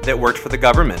alien that worked for the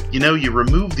government. You know, you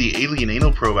remove the alien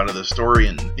anal probe out of the story,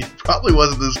 and it probably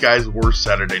wasn't this guy's worst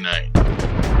Saturday night.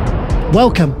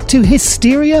 Welcome to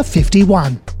Hysteria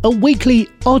 51, a weekly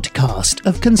oddcast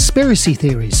of conspiracy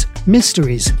theories,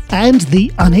 mysteries, and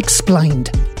the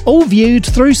unexplained. All viewed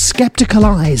through skeptical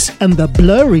eyes and the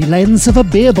blurry lens of a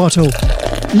beer bottle.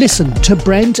 Listen to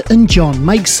Brent and John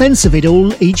make sense of it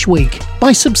all each week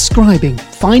by subscribing.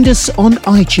 Find us on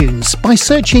iTunes by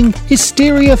searching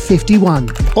Hysteria 51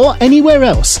 or anywhere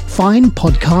else fine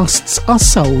podcasts are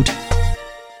sold.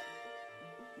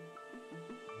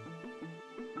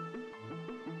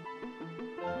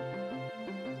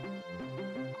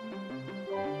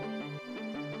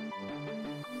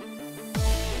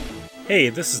 Hey,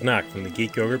 this is Knock from the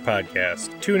Geek Yogurt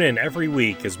Podcast. Tune in every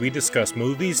week as we discuss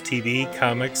movies, TV,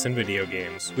 comics, and video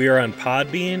games. We are on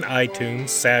Podbean, iTunes,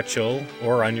 Satchel,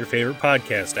 or on your favorite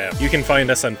podcast app. You can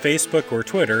find us on Facebook or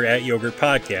Twitter at Yogurt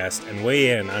Podcast and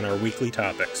weigh in on our weekly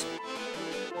topics.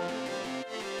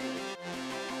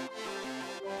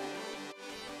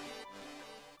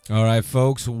 All right,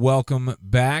 folks, welcome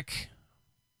back.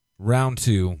 Round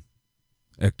 2,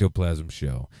 Ectoplasm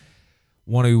Show.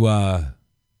 Want to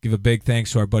give a big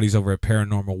thanks to our buddies over at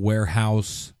Paranormal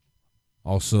Warehouse.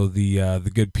 Also, the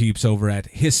good peeps over at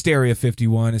Hysteria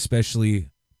 51, especially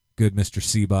good Mr.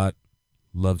 Seabot.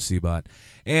 Love Seabot.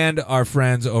 And our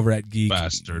friends over at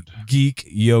Geek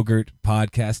Yogurt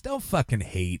Podcast. Don't fucking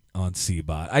hate on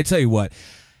Seabot. I tell you what,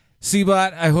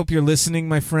 Seabot, I hope you're listening,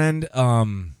 my friend.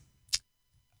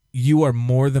 You are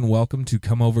more than welcome to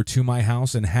come over to my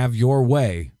house and have your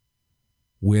way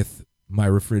with my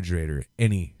refrigerator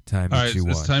anytime that you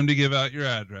want. It's time to give out your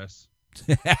address.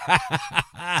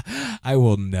 I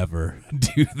will never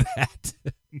do that.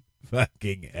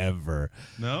 Fucking ever.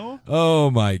 No?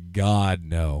 Oh my God,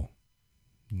 no.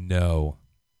 No.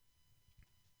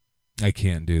 I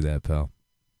can't do that, pal.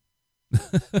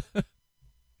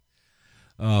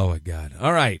 Oh my God.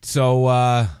 All right,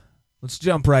 so let's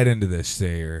jump right into this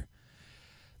here.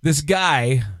 This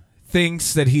guy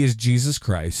thinks that he is Jesus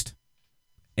Christ,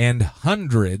 and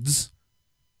hundreds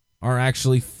are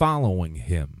actually following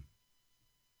him.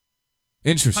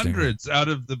 Interesting. Hundreds out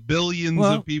of the billions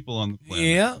of people on the planet.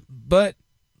 Yeah, but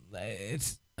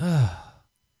it's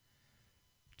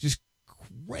just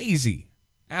crazy.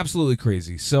 Absolutely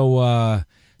crazy. So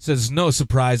says no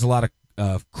surprise, a lot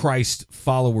of Christ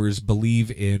followers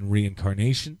believe in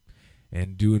reincarnation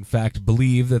and do in fact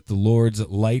believe that the Lord's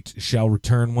light shall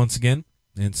return once again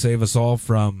and save us all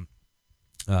from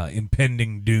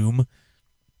impending doom.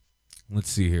 Let's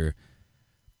see here.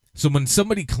 So when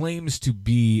somebody claims to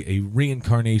be a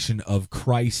reincarnation of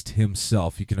Christ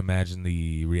himself, you can imagine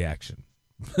the reaction.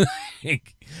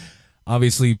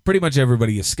 Obviously, pretty much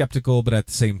everybody is skeptical, but at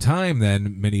the same time,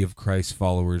 then, many of Christ's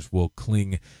followers will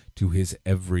cling to his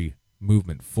every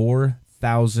movement.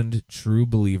 4,000 true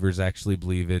believers actually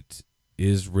believe it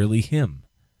is really him.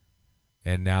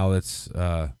 And now it's,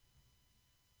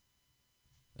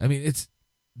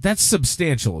 that's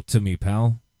substantial to me,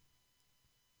 pal.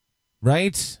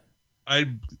 Right?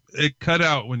 It cut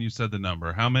out when you said the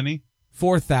number. How many?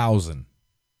 4,000.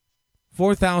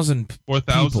 4,000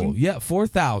 people. Yeah,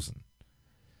 4,000.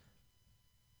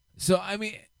 So,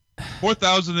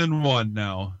 4,001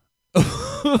 now.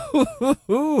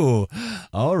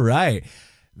 All right.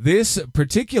 This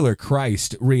particular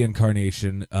Christ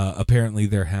reincarnation, apparently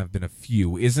there have been a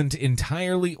few, isn't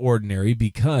entirely ordinary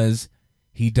because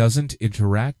he doesn't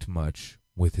interact much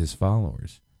with his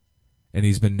followers. And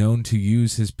he's been known to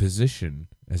use his position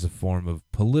as a form of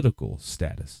political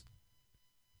status.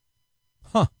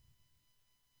 Huh.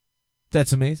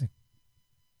 That's amazing.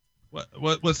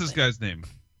 What's this guy's name?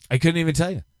 I couldn't even tell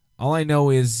you. All I know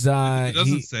is it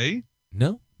doesn't say?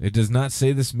 No, it does not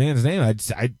say this man's name. I'd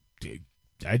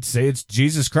say it's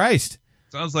Jesus Christ.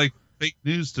 Sounds like fake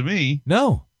news to me.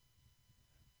 No.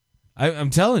 I'm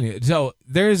telling you. So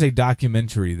there is a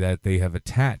documentary that they have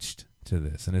attached to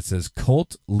this, and it says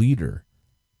cult leader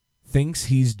thinks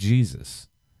he's Jesus.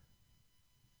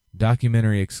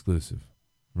 Documentary exclusive.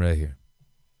 Right here.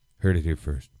 Heard it here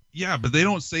first. Yeah, but they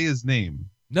don't say his name.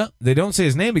 No, they don't say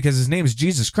his name because his name is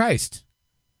Jesus Christ.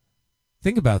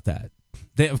 Think about that.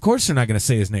 Of course they're not going to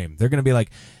say his name. They're going to be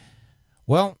like,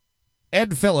 well,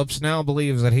 Ed Phillips now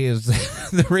believes that he is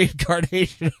the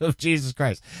reincarnation of Jesus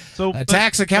Christ. So a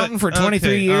tax accountant for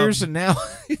 23 years, and now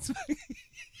it's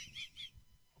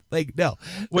like, no,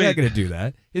 we're not going to do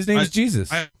that. His name is Jesus.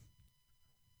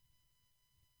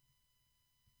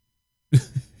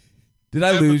 Did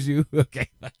I lose you? Okay.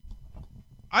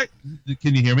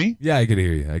 Can you hear me? Yeah, I can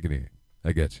hear you. I can hear you.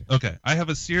 I got you. Okay. I have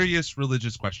a serious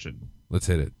religious question. Let's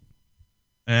hit it.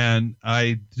 And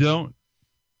I don't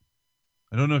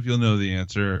know if you'll know the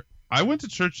answer. I went to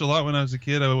church a lot when I was a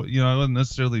kid. I wasn't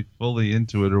necessarily fully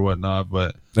into it or whatnot,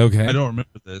 but okay. I don't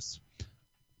remember this.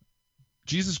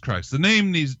 Jesus Christ. The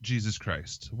name Jesus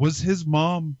Christ. Was his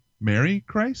mom Mary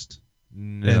Christ?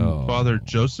 No. And father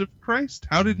Joseph Christ?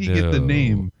 How did he get the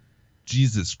name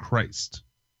Jesus Christ?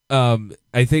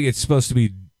 I think it's supposed to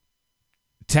be,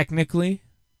 technically,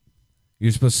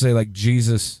 you're supposed to say like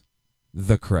Jesus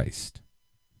the Christ.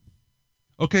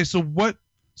 Okay, so what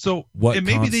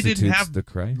maybe they didn't have the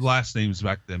Christ? Last names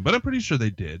back then, but I'm pretty sure they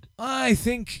did. I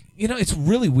think, it's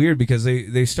really weird because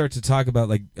they start to talk about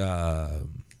like,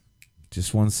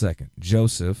 just one second,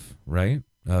 Joseph, right,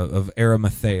 of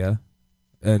Arimathea,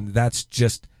 and that's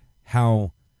just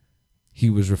how he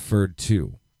was referred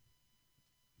to.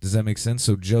 Does that make sense?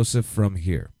 So Joseph from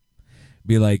here.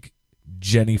 Be like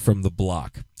Jenny from the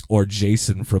block or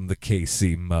Jason from the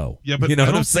KC Mo. Yeah, but you know I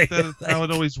what don't I'm saying? think that's how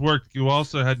it always worked. You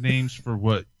also had names for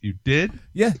what you did.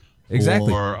 Yeah,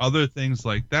 exactly. Or other things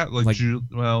like that. Like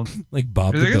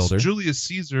Bob the Builder. Julius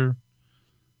Caesar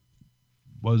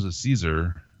was a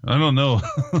Caesar. I don't know.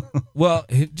 Well,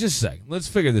 just a second. Let's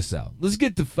figure this out. Let's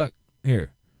get the fuck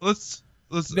here. Let's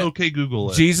okay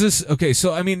Google it. Jesus. Okay,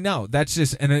 so no, that's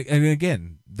just and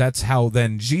again, that's how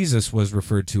then Jesus was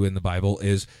referred to in the Bible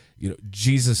is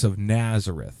Jesus of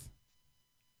Nazareth.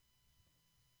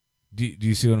 Do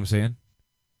you see what I'm saying?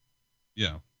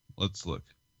 Yeah, let's look.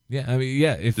 Yeah, I mean,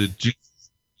 yeah. Did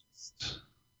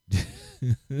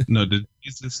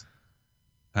Jesus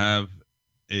have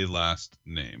a last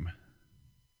name?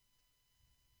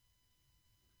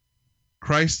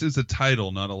 Christ is a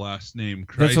title, not a last name.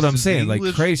 Christ That's what I'm is saying. the Like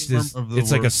English Christ form is, of the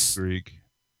it's like word a Greek.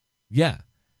 Yeah,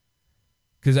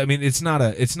 because I mean, it's not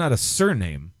a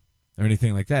surname or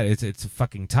anything like that. It's a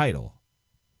fucking title.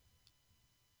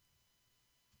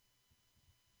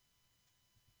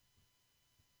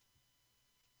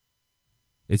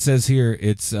 It says here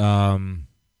it's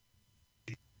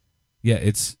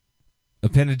it's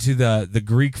appended to the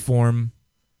Greek form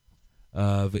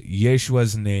of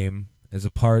Yeshua's name as a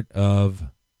part of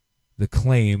the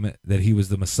claim that he was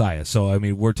the Messiah. So I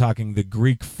mean, we're talking the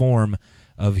Greek form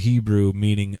of Hebrew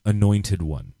meaning anointed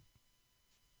one.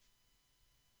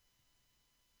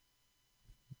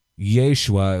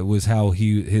 Yeshua was how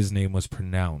his name was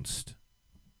pronounced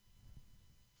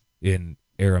in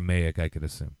Aramaic, I could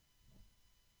assume.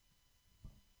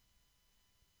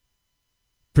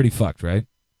 Pretty fucked, right?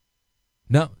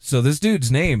 No. So this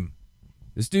dude's name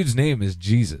is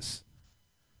Jesus.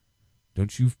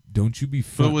 Don't you be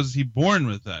fun. But was he born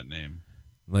with that name?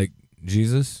 Like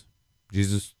Jesus?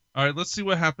 Jesus. All right, let's see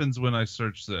what happens when I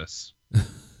search this.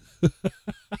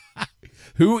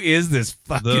 Who is this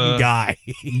fucking guy?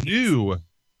 New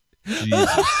Jesus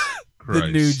Christ.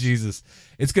 The new Jesus.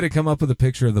 It's going to come up with a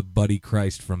picture of the Buddy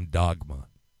Christ from Dogma.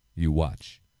 You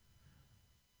watch.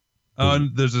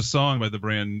 And there's a song by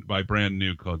Brand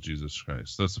New called Jesus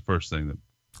Christ. That's the first thing that.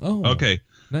 Oh, okay.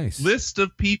 Nice. List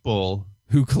of people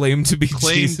who claim to be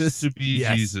Jesus.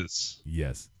 Yes. Jesus.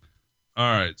 Yes.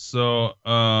 All right. So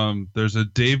there's a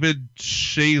David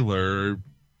Shaler.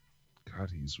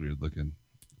 God, he's weird looking.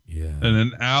 Yeah. And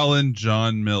an Alan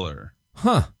John Miller.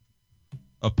 Huh.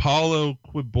 Apollo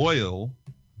Quiboyle.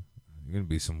 There's going to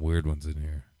be some weird ones in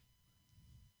here.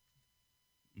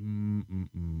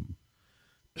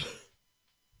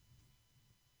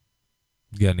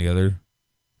 You got any other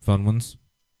fun ones?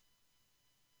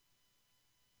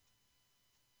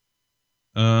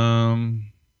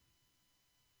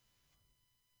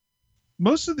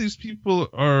 Most of these people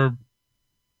are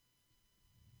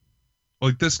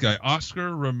like this guy,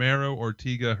 Oscar Romero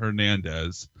Ortega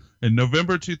Hernandez. In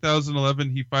November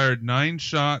 2011, he fired 9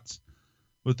 shots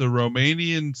with a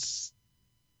Romanian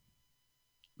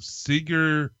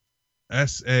Siger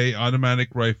SA automatic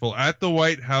rifle at the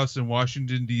White House in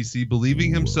Washington, D.C.,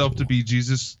 believing himself to be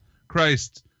Jesus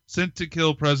Christ, sent to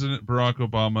kill President Barack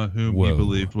Obama, whom he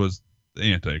believed was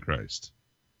the Antichrist.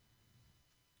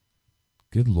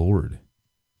 Good Lord.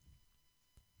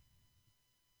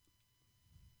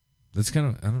 That's kind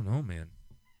of, I don't know, man.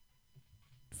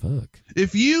 Fuck.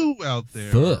 If you out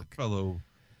there, fellow...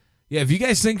 Yeah, if you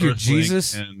guys think you're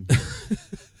Jesus... and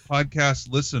podcast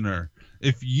listener,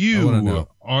 if you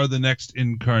are the next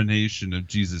incarnation of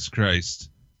Jesus Christ,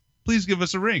 please give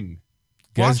us a ring.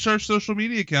 Guys, watch our social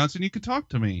media accounts and you can talk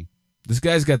to me. This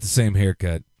guy's got the same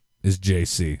haircut as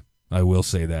JC. I will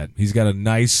say that. He's got a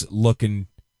nice looking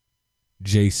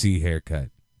JC haircut.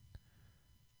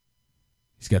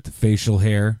 He's got the facial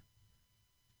hair.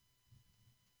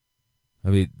 I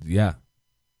mean, yeah.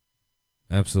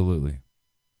 Absolutely.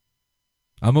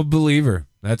 I'm a believer.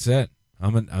 That's it.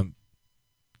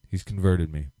 He's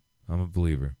converted me. I'm a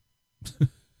believer.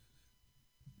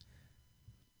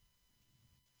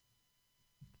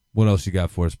 What else you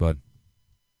got for us, bud?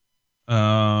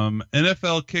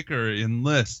 NFL kicker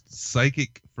enlists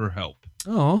psychic for help.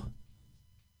 Oh.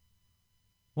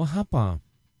 What happened?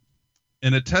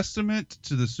 In a testament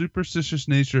to the superstitious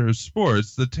nature of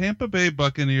sports, the Tampa Bay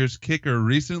Buccaneers kicker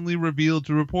recently revealed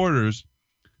to reporters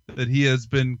that he has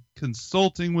been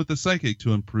consulting with a psychic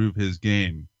to improve his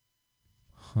game.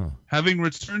 Huh. Having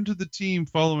returned to the team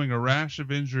following a rash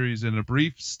of injuries and a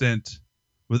brief stint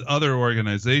with other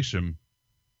organization,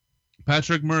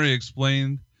 Patrick Murray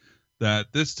explained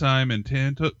that this time in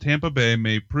Tampa Bay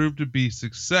may prove to be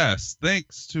success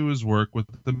thanks to his work with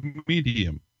the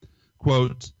medium.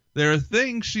 Quote, "There are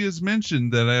things she has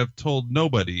mentioned that I have told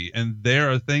nobody, and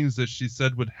there are things that she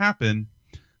said would happen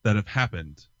that have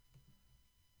happened."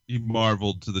 He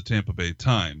marveled to the Tampa Bay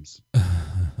Times.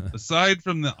 Aside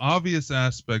from the obvious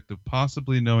aspect of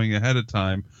possibly knowing ahead of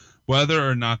time whether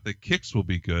or not the kicks will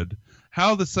be good,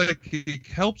 how the psychic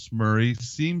helps Murray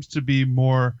seems to be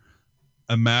more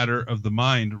a matter of the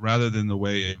mind rather than the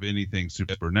way of anything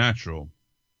supernatural.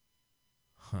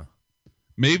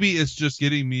 Maybe it's just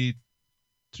getting me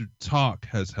to talk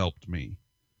has helped me.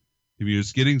 Maybe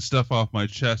it's getting stuff off my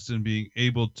chest and being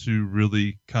able to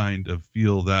really kind of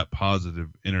feel that positive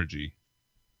energy.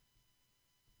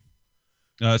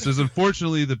 It says,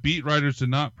 unfortunately, the beat writers did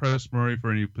not press Murray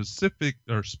for any specific,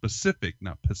 I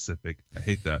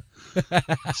hate that,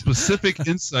 specific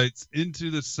insights into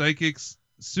the psychic's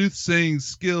soothsaying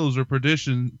skills or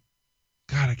prediction.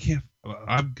 God, I can't.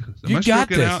 Am I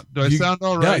stroking out? Do I sound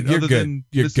all right you're other good. than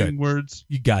You're missing good. words?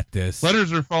 You got this.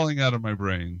 Letters are falling out of my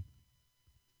brain.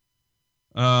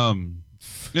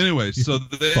 Anyway, so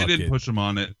they didn't push him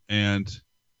on it, and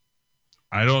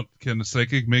can the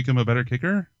psychic make him a better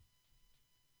kicker?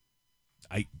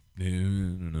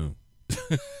 No.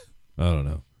 I don't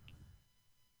know.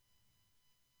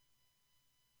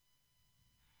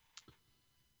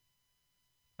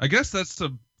 I guess that's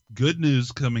some good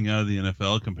news coming out of the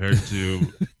NFL compared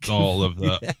to all of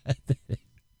the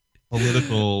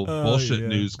political bullshit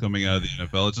news coming out of the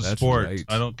NFL. It's a sport. Right.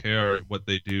 I don't care what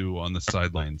they do on the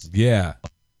sidelines. Yeah.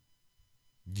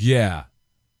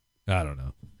 I don't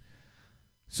know.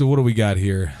 So what do we got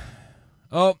here?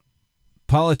 Oh,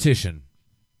 politician.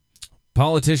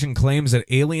 Politician claims that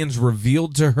aliens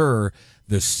revealed to her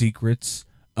the secrets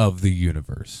of the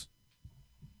universe.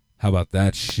 How about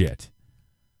that shit?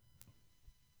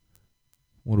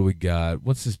 What do we got?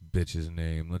 What's this bitch's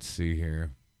name? Let's see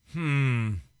here.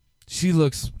 She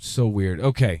looks so weird.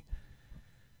 Okay.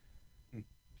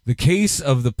 The case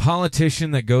of the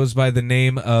politician that goes by the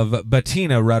name of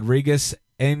Bettina Rodriguez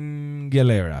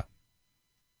Engelera.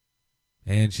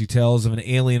 And she tells of an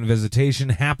alien visitation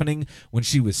happening when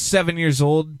she was 7 years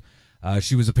old.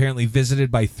 She was apparently visited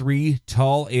by 3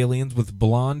 tall aliens with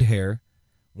blonde hair.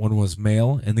 One was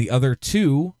male, and the other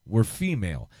 2 were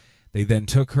female. They then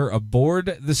took her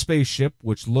aboard the spaceship,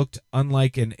 which looked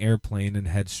unlike an airplane and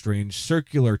had strange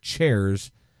circular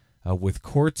chairs with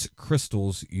quartz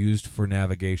crystals used for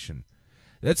navigation.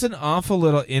 That's an awful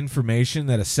little information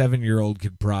that a 7-year-old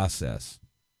could process.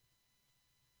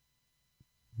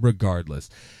 Regardless,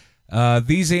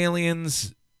 these alien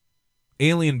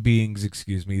beings,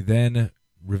 then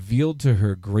revealed to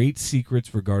her great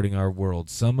secrets regarding our world.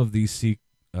 Some of these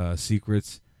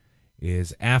secrets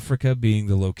is Africa being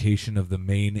the location of the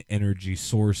main energy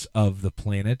source of the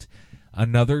planet.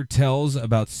 Another tells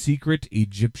about secret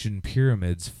Egyptian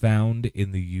pyramids found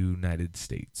in the United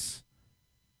States.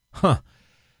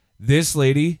 This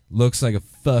lady looks like a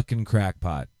fucking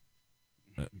crackpot.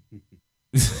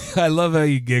 I love how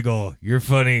you giggle. You're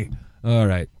funny. All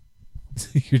right.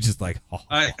 You're just like,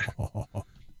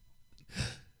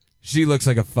 She looks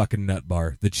like a fucking nut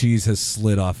bar. The cheese has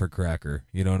slid off her cracker.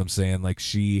 You know what I'm saying? Like,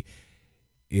 she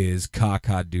is cock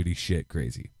hot duty shit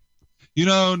crazy. You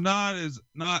know, not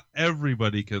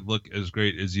everybody could look as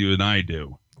great as you and I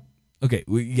do. Okay,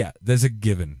 well, yeah, that's a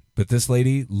given. But this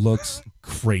lady looks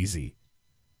crazy.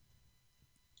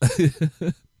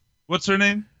 What's her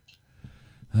name?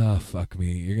 Oh, fuck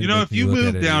me. You know, if you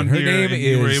moved down here and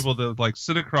you were able to like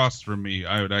sit across from me,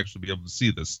 I would actually be able to see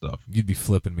this stuff. You'd be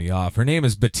flipping me off. Her name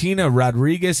is Bettina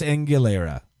Rodriguez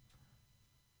Engelera.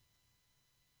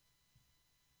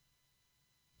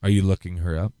 Are you looking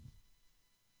her up?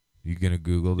 You gonna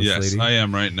Google this lady? Yes, I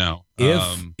am right now.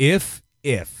 If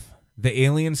the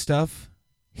alien stuff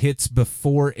hits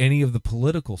before any of the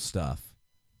political stuff,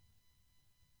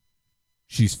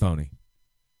 she's phony.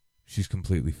 She's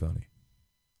completely phony.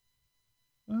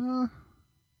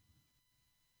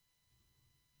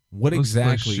 What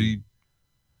exactly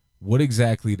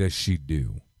does she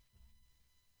do?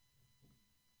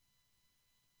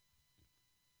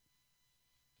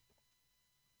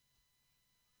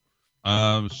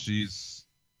 She's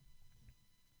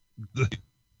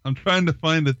I'm trying to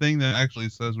find the thing that actually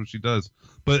says what she does.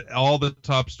 But all the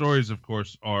top stories, of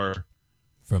course, are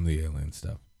from the alien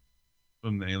stuff.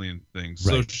 From the alien things.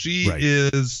 Right. So she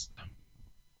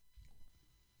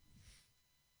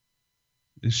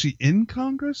is she in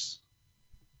Congress?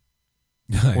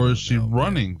 Or is she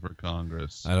running for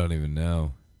Congress? I don't even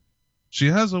know. She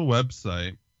has a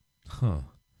website.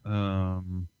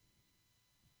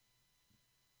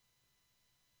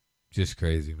 Just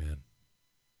crazy, man.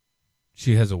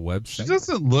 She has a website. She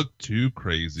doesn't look too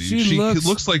crazy. She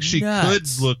looks like she could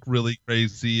look really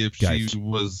crazy if she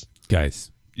was.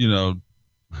 Guys. You know.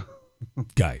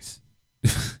 Guys.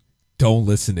 Don't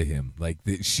listen to him. Like,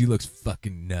 she looks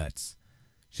fucking nuts.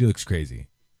 She looks crazy.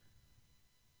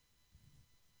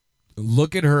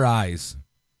 Look at her eyes.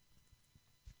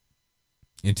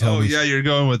 And tell me. Yeah, you're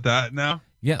going with that now?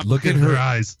 Yeah, look at her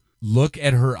eyes. Look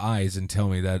at her eyes and tell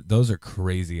me that those are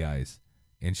crazy eyes.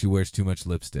 And she wears too much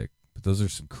lipstick. But those are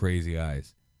some crazy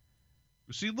eyes.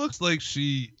 She looks like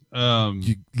she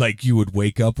you would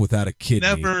wake up without a kidney.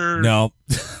 Never no.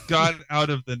 got out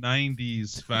of the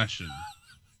 90s fashion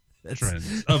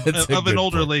trends of an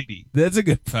older point. lady. That's a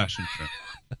good fashion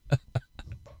trend.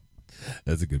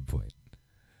 That's a good point.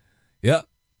 Yep.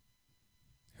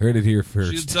 Heard it here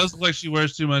first. She does look like she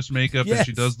wears too much makeup, and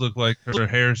she does look like her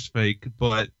hair's fake,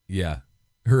 but yeah,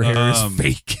 her hair is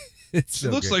fake. She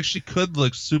looks like she could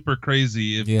look super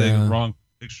crazy if the wrong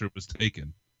picture was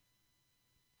taken.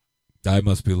 I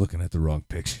must be looking at the wrong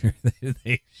picture.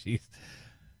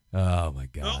 Oh my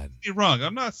God. Don't be wrong.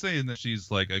 I'm not saying that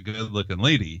she's like a good looking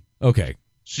lady. Okay.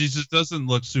 She just doesn't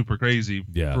look super crazy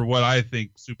for what I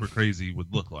think super crazy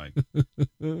would look like.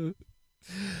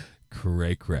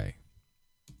 Cray.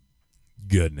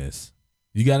 Goodness.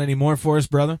 You got any more for us,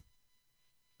 brother?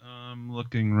 I'm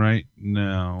looking right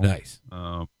now. Nice.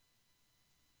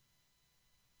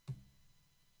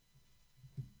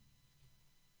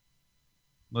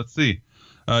 Let's see.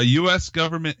 U.S.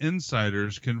 government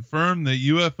insiders confirm that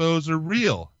UFOs are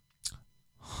real.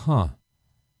 Huh.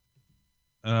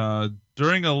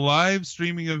 During a live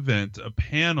streaming event, a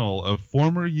panel of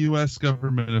former U.S.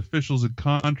 government officials and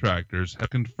contractors have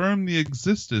confirmed the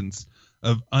existence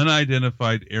of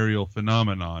unidentified aerial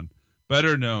phenomenon,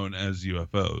 better known as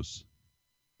UFOs.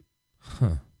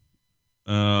 Huh.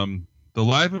 The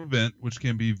live event, which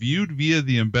can be viewed via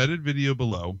the embedded video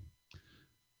below,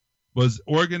 was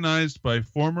organized by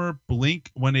former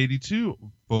Blink-182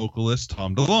 vocalist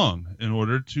Tom DeLonge in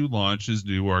order to launch his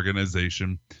new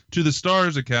organization to the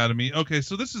Stars Academy. Okay,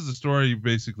 so this is a story you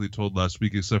basically told last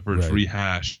week, except for it's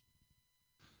rehashed,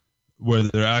 where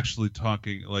they're actually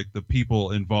talking, like the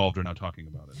people involved are now talking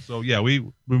about it. So yeah,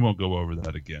 we won't go over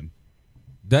that again.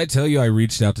 Did I tell you I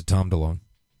reached out to Tom DeLonge?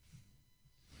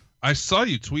 I saw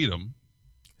you tweet him.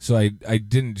 So I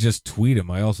didn't just tweet him.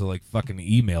 I also fucking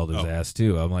emailed his ass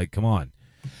too. I'm like, come on.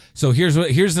 So here's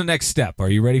the next step.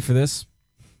 Are you ready for this?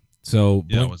 So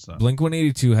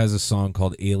Blink-182 has a song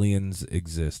called Aliens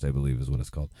Exist, I believe is what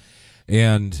it's called.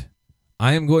 And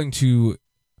I am going to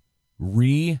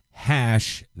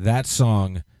rehash that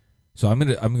song. So I'm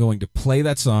going to play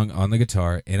that song on the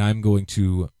guitar and I'm going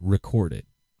to record it.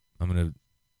 I'm going to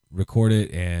record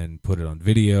it and put it on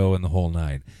video and the whole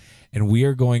nine. And we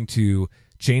are going to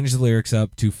change the lyrics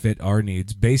up to fit our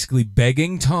needs, basically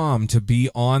begging Tom to be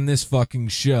on this fucking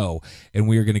show, and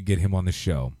we are going to get him on the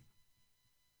show.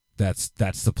 That's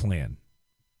the plan.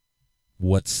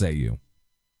 What say you?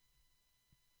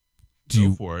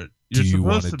 Go for it. You're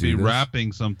supposed to be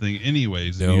rapping something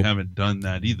anyways, and you haven't done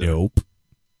that either. Nope.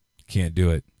 Can't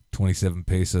do it. 27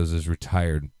 Pesos is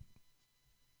retired.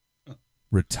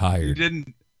 Retired. You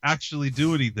didn't actually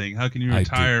do anything. How can you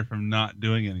retire from not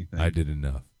doing anything? I did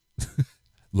enough.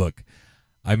 Look,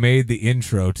 I made the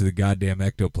intro to the goddamn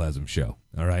Ectoplasm show.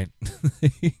 All right.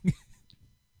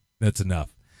 That's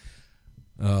enough.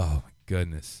 Oh, my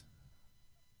goodness.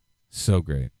 So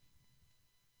great.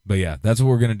 But yeah, that's what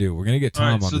we're going to do. We're going to get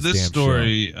Tom on this damn show. So this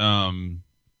story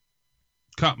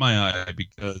caught my eye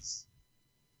because...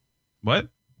 What?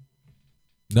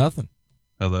 Nothing.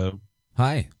 Hello.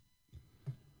 Hi.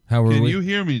 How are we? Can you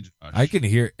hear me, Josh? I can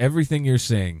hear everything you're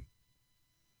saying.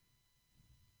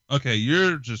 Okay,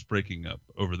 you're just breaking up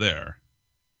over there.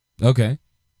 Okay.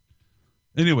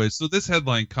 Anyway, so this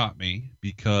headline caught me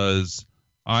because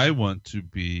I want to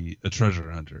be a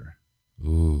treasure hunter.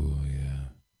 Ooh, yeah.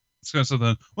 It's kind of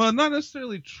something. Well, not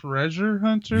necessarily treasure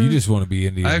hunter. You just want to be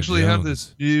Indiana I actually Jones. have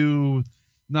this new,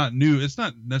 not new. It's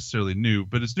not necessarily new,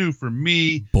 but it's new for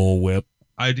me. Bullwhip.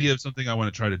 Idea of something I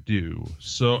want to try to do.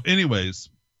 So, anyways,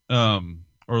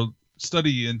 or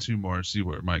study into more, see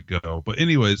where it might go. But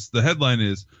anyways, the headline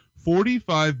is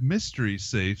 45 mystery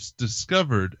safes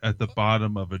discovered at the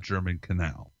bottom of a German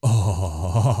canal.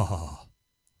 Oh,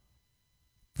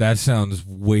 that sounds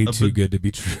way too good to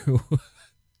be true.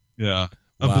 Yeah.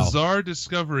 A bizarre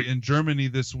discovery in Germany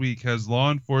this week has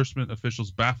law enforcement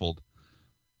officials baffled.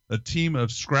 A team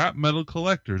of scrap metal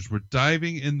collectors were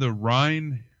diving in the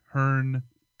Rhine-Herne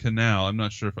Canal. I'm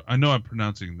not sure if I know I'm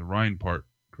pronouncing the Rhine part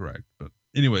correct, but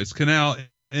anyways, canal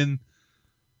in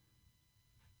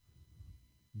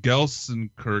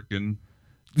Gelsenkirchen,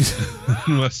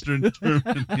 Western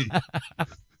Germany.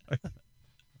 At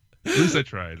least I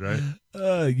tried, right?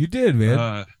 You did,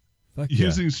 man.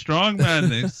 Using strong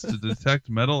magnets to detect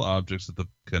metal objects at the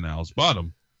canal's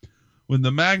bottom. When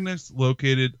the magnets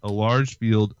located a large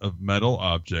field of metal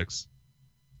objects,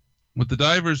 what the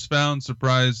divers found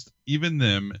surprised even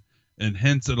them and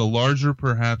hints at a larger,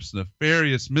 perhaps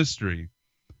nefarious mystery.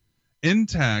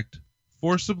 Intact,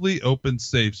 forcibly opened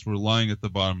safes were lying at the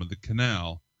bottom of the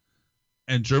canal,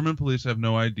 and German police have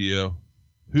no idea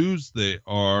whose they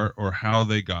are or how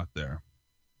they got there.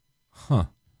 Huh.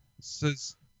 It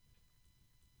says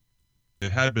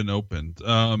it had been opened.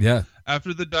 Yeah.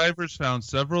 After the divers found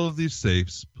several of these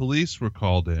safes, police were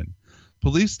called in.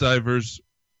 Police divers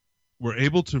were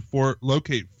able to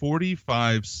locate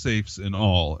 45 safes in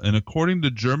all, and according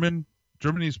to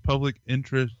Germany's public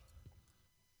interest,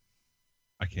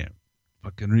 I can't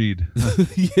fucking read.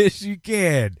 Yes, you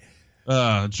can.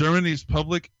 Germany's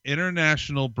public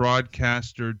international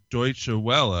broadcaster Deutsche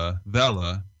Welle,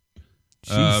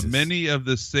 many of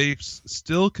the safes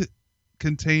still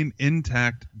contain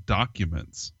intact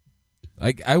documents.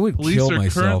 I would Police kill are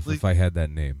myself currently- if I had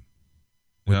that name.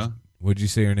 Yeah. Would you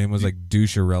say her name was like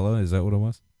Doucherella? Is that what it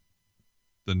was?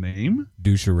 The name?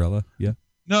 Doucherella, yeah.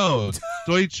 No,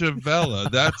 Deutsche Welle.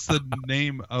 That's the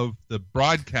name of the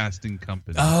broadcasting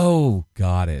company. Oh,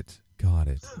 got it.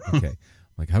 Okay.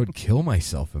 Like, I would kill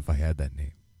myself if I had that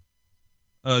name.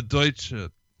 Deutsche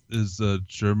is a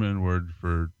German word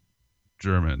for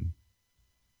German.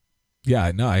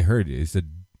 Yeah, no, I heard it. It said,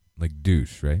 like,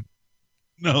 douche, right?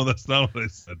 No, that's not what I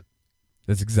said.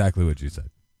 That's exactly what you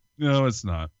said. No, it's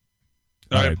not.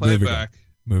 All All right, play it moving back.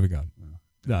 Moving on.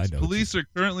 No, I know. Police are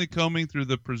currently combing through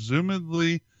the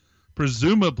presumably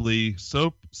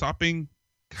sopping.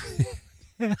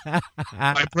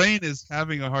 My brain is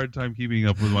having a hard time keeping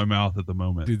up with my mouth at the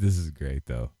moment. Dude, this is great,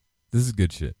 though. This is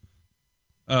good shit.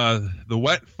 The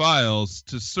wet files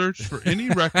to search for any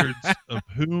records of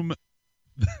whom.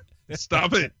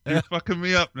 Stop it! You're fucking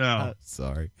me up now.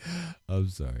 Sorry. I'm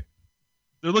sorry.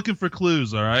 They're looking for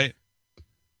clues, all right?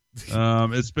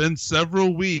 It's been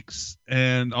several weeks,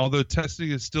 and although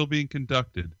testing is still being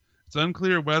conducted, it's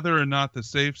unclear whether or not the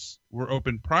safes were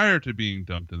open prior to being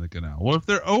dumped in the canal. Well, if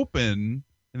they're open,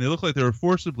 and they look like they were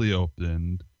forcibly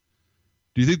opened,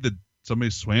 do you think that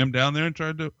somebody swam down there and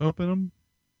tried to open them?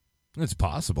 It's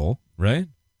possible, right?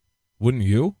 Wouldn't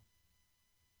you?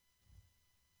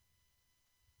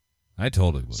 I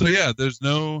totally would. So, yeah,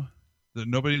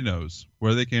 nobody knows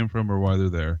where they came from or why they're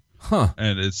there. Huh.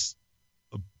 And it's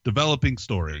a developing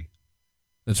story.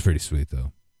 That's pretty sweet,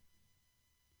 though.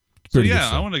 So, Pretty good yeah,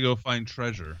 stuff. I want to go find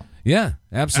treasure. Yeah,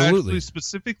 absolutely. Actually,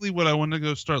 specifically what I want to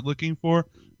go start looking for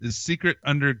is secret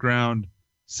underground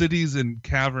cities and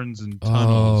caverns and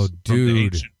tunnels from the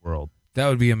ancient world. That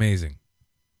would be amazing.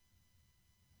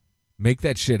 Make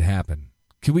that shit happen.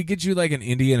 Can we get you like an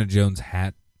Indiana Jones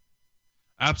hat?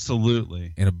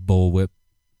 Absolutely. And a bullwhip?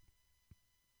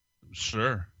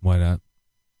 Sure. Why not?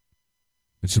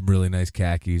 And some really nice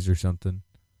khakis or something.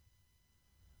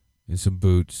 And some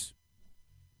boots.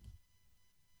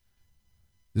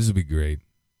 This would be great.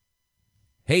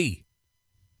 Hey.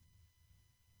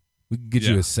 We can get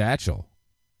you a satchel.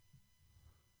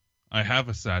 I have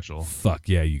a satchel. Fuck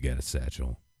yeah, you got a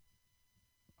satchel.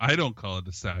 I don't call it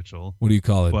a satchel. What do you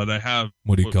call it? But I have.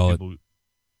 What do you call it?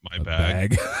 My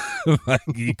bag.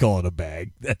 You call it a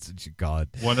bag. That's what you call it.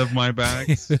 One of my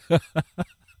bags.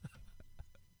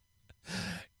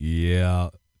 Yeah.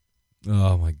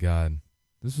 Oh my God.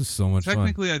 This was so much fun.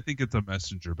 Technically, I think it's a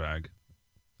messenger bag.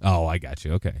 Oh, I got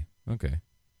you. Okay. Very,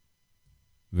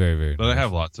 very But nice. I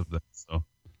have lots of them, so.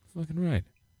 Fucking right.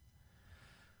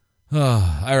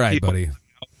 Oh, all right, buddy.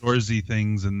 Outdoorsy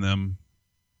things in them.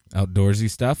 Outdoorsy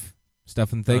stuff?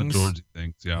 Stuff and things? Outdoorsy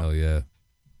things, yeah. Oh, yeah.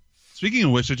 Speaking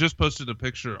of which, I just posted a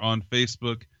picture on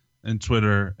Facebook and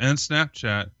Twitter and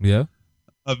Snapchat. Yeah?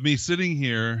 Of me sitting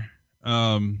here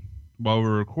while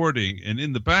we're recording, and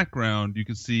in the background, you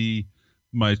can see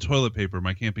my toilet paper,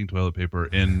 my camping toilet paper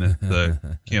in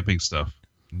the camping stuff.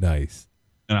 Nice.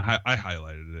 And I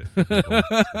highlighted it.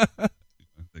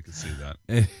 They can see that.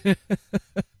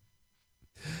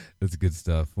 That's good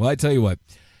stuff. Well, I tell you what,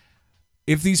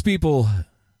 if these people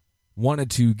wanted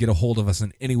to get a hold of us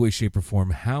in any way, shape, or form,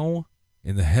 how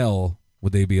in the hell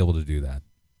would they be able to do that?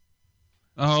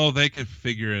 Oh, they could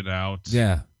figure it out.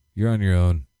 Yeah, you're on your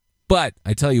own. But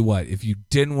I tell you what, if you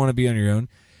didn't want to be on your own,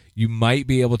 you might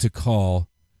be able to call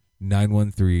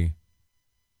 913.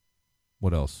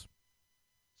 What else?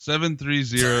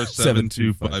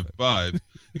 730-7255.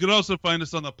 You can also find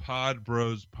us on the Pod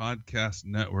Bros Podcast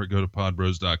Network. Go to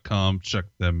podbros.com. Check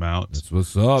them out. That's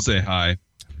what's up. Say hi.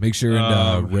 Make sure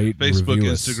and rate Facebook,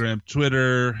 review us. Instagram,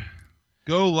 Twitter.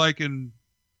 Go like and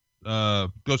go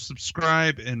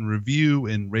subscribe and review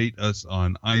and rate us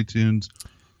on iTunes.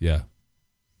 Yeah.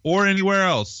 Or anywhere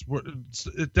else.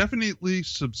 Definitely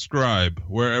subscribe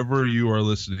wherever you are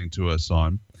listening to us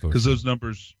on, because those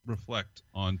numbers reflect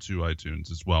onto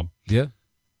iTunes as well. Yeah.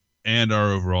 And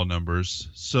our overall numbers.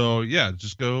 So, yeah,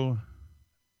 just go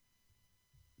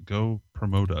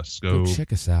promote us. Go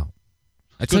check us out.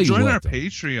 I tell go you join what, our though.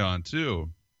 Patreon, too.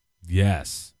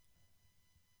 Yes.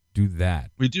 Do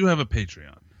that. We do have a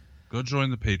Patreon. Go join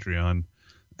the Patreon.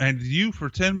 And you, for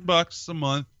 $10 a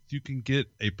month, you can get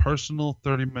a personal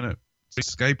 30-minute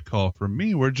Skype call from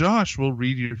me where Josh will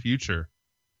read your future.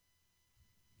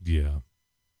 Yeah.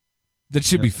 That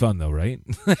should be fun, though, right?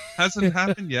 Hasn't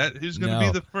happened yet. Who's going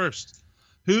to be the first?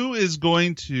 Who is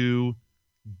going to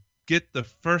get the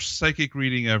first psychic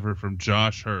reading ever from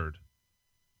Josh Hurd?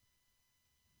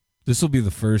 This will be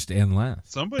the first and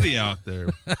last. Somebody out there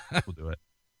will do it.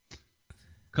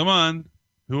 Come on.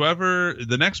 Whoever,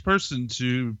 the next person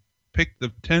to pick the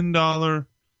 $10,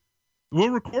 we'll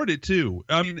record it too.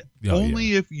 I mean,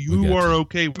 only if you are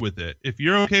okay with it. If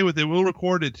you're okay with it, we'll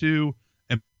record it too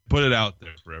and put it out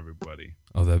there for everybody.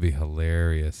 Oh, that'd be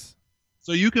hilarious.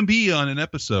 So you can be on an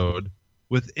episode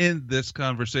within this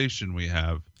conversation we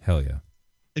have. Hell yeah.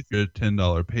 If you're a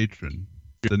 $10 patron,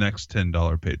 the next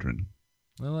 $10 patron.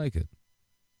 I like it.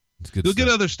 It's good You'll stuff.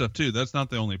 get other stuff too. That's not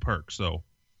the only perk, so.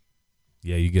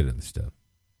 Yeah, you get other stuff.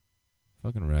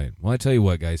 Fucking right. Well, I tell you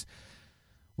what, guys.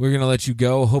 We're going to let you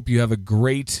go. Hope you have a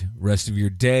great rest of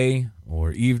your day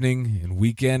or evening and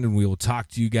weekend, and we will talk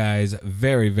to you guys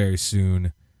very, very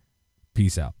soon.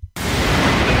 Peace out.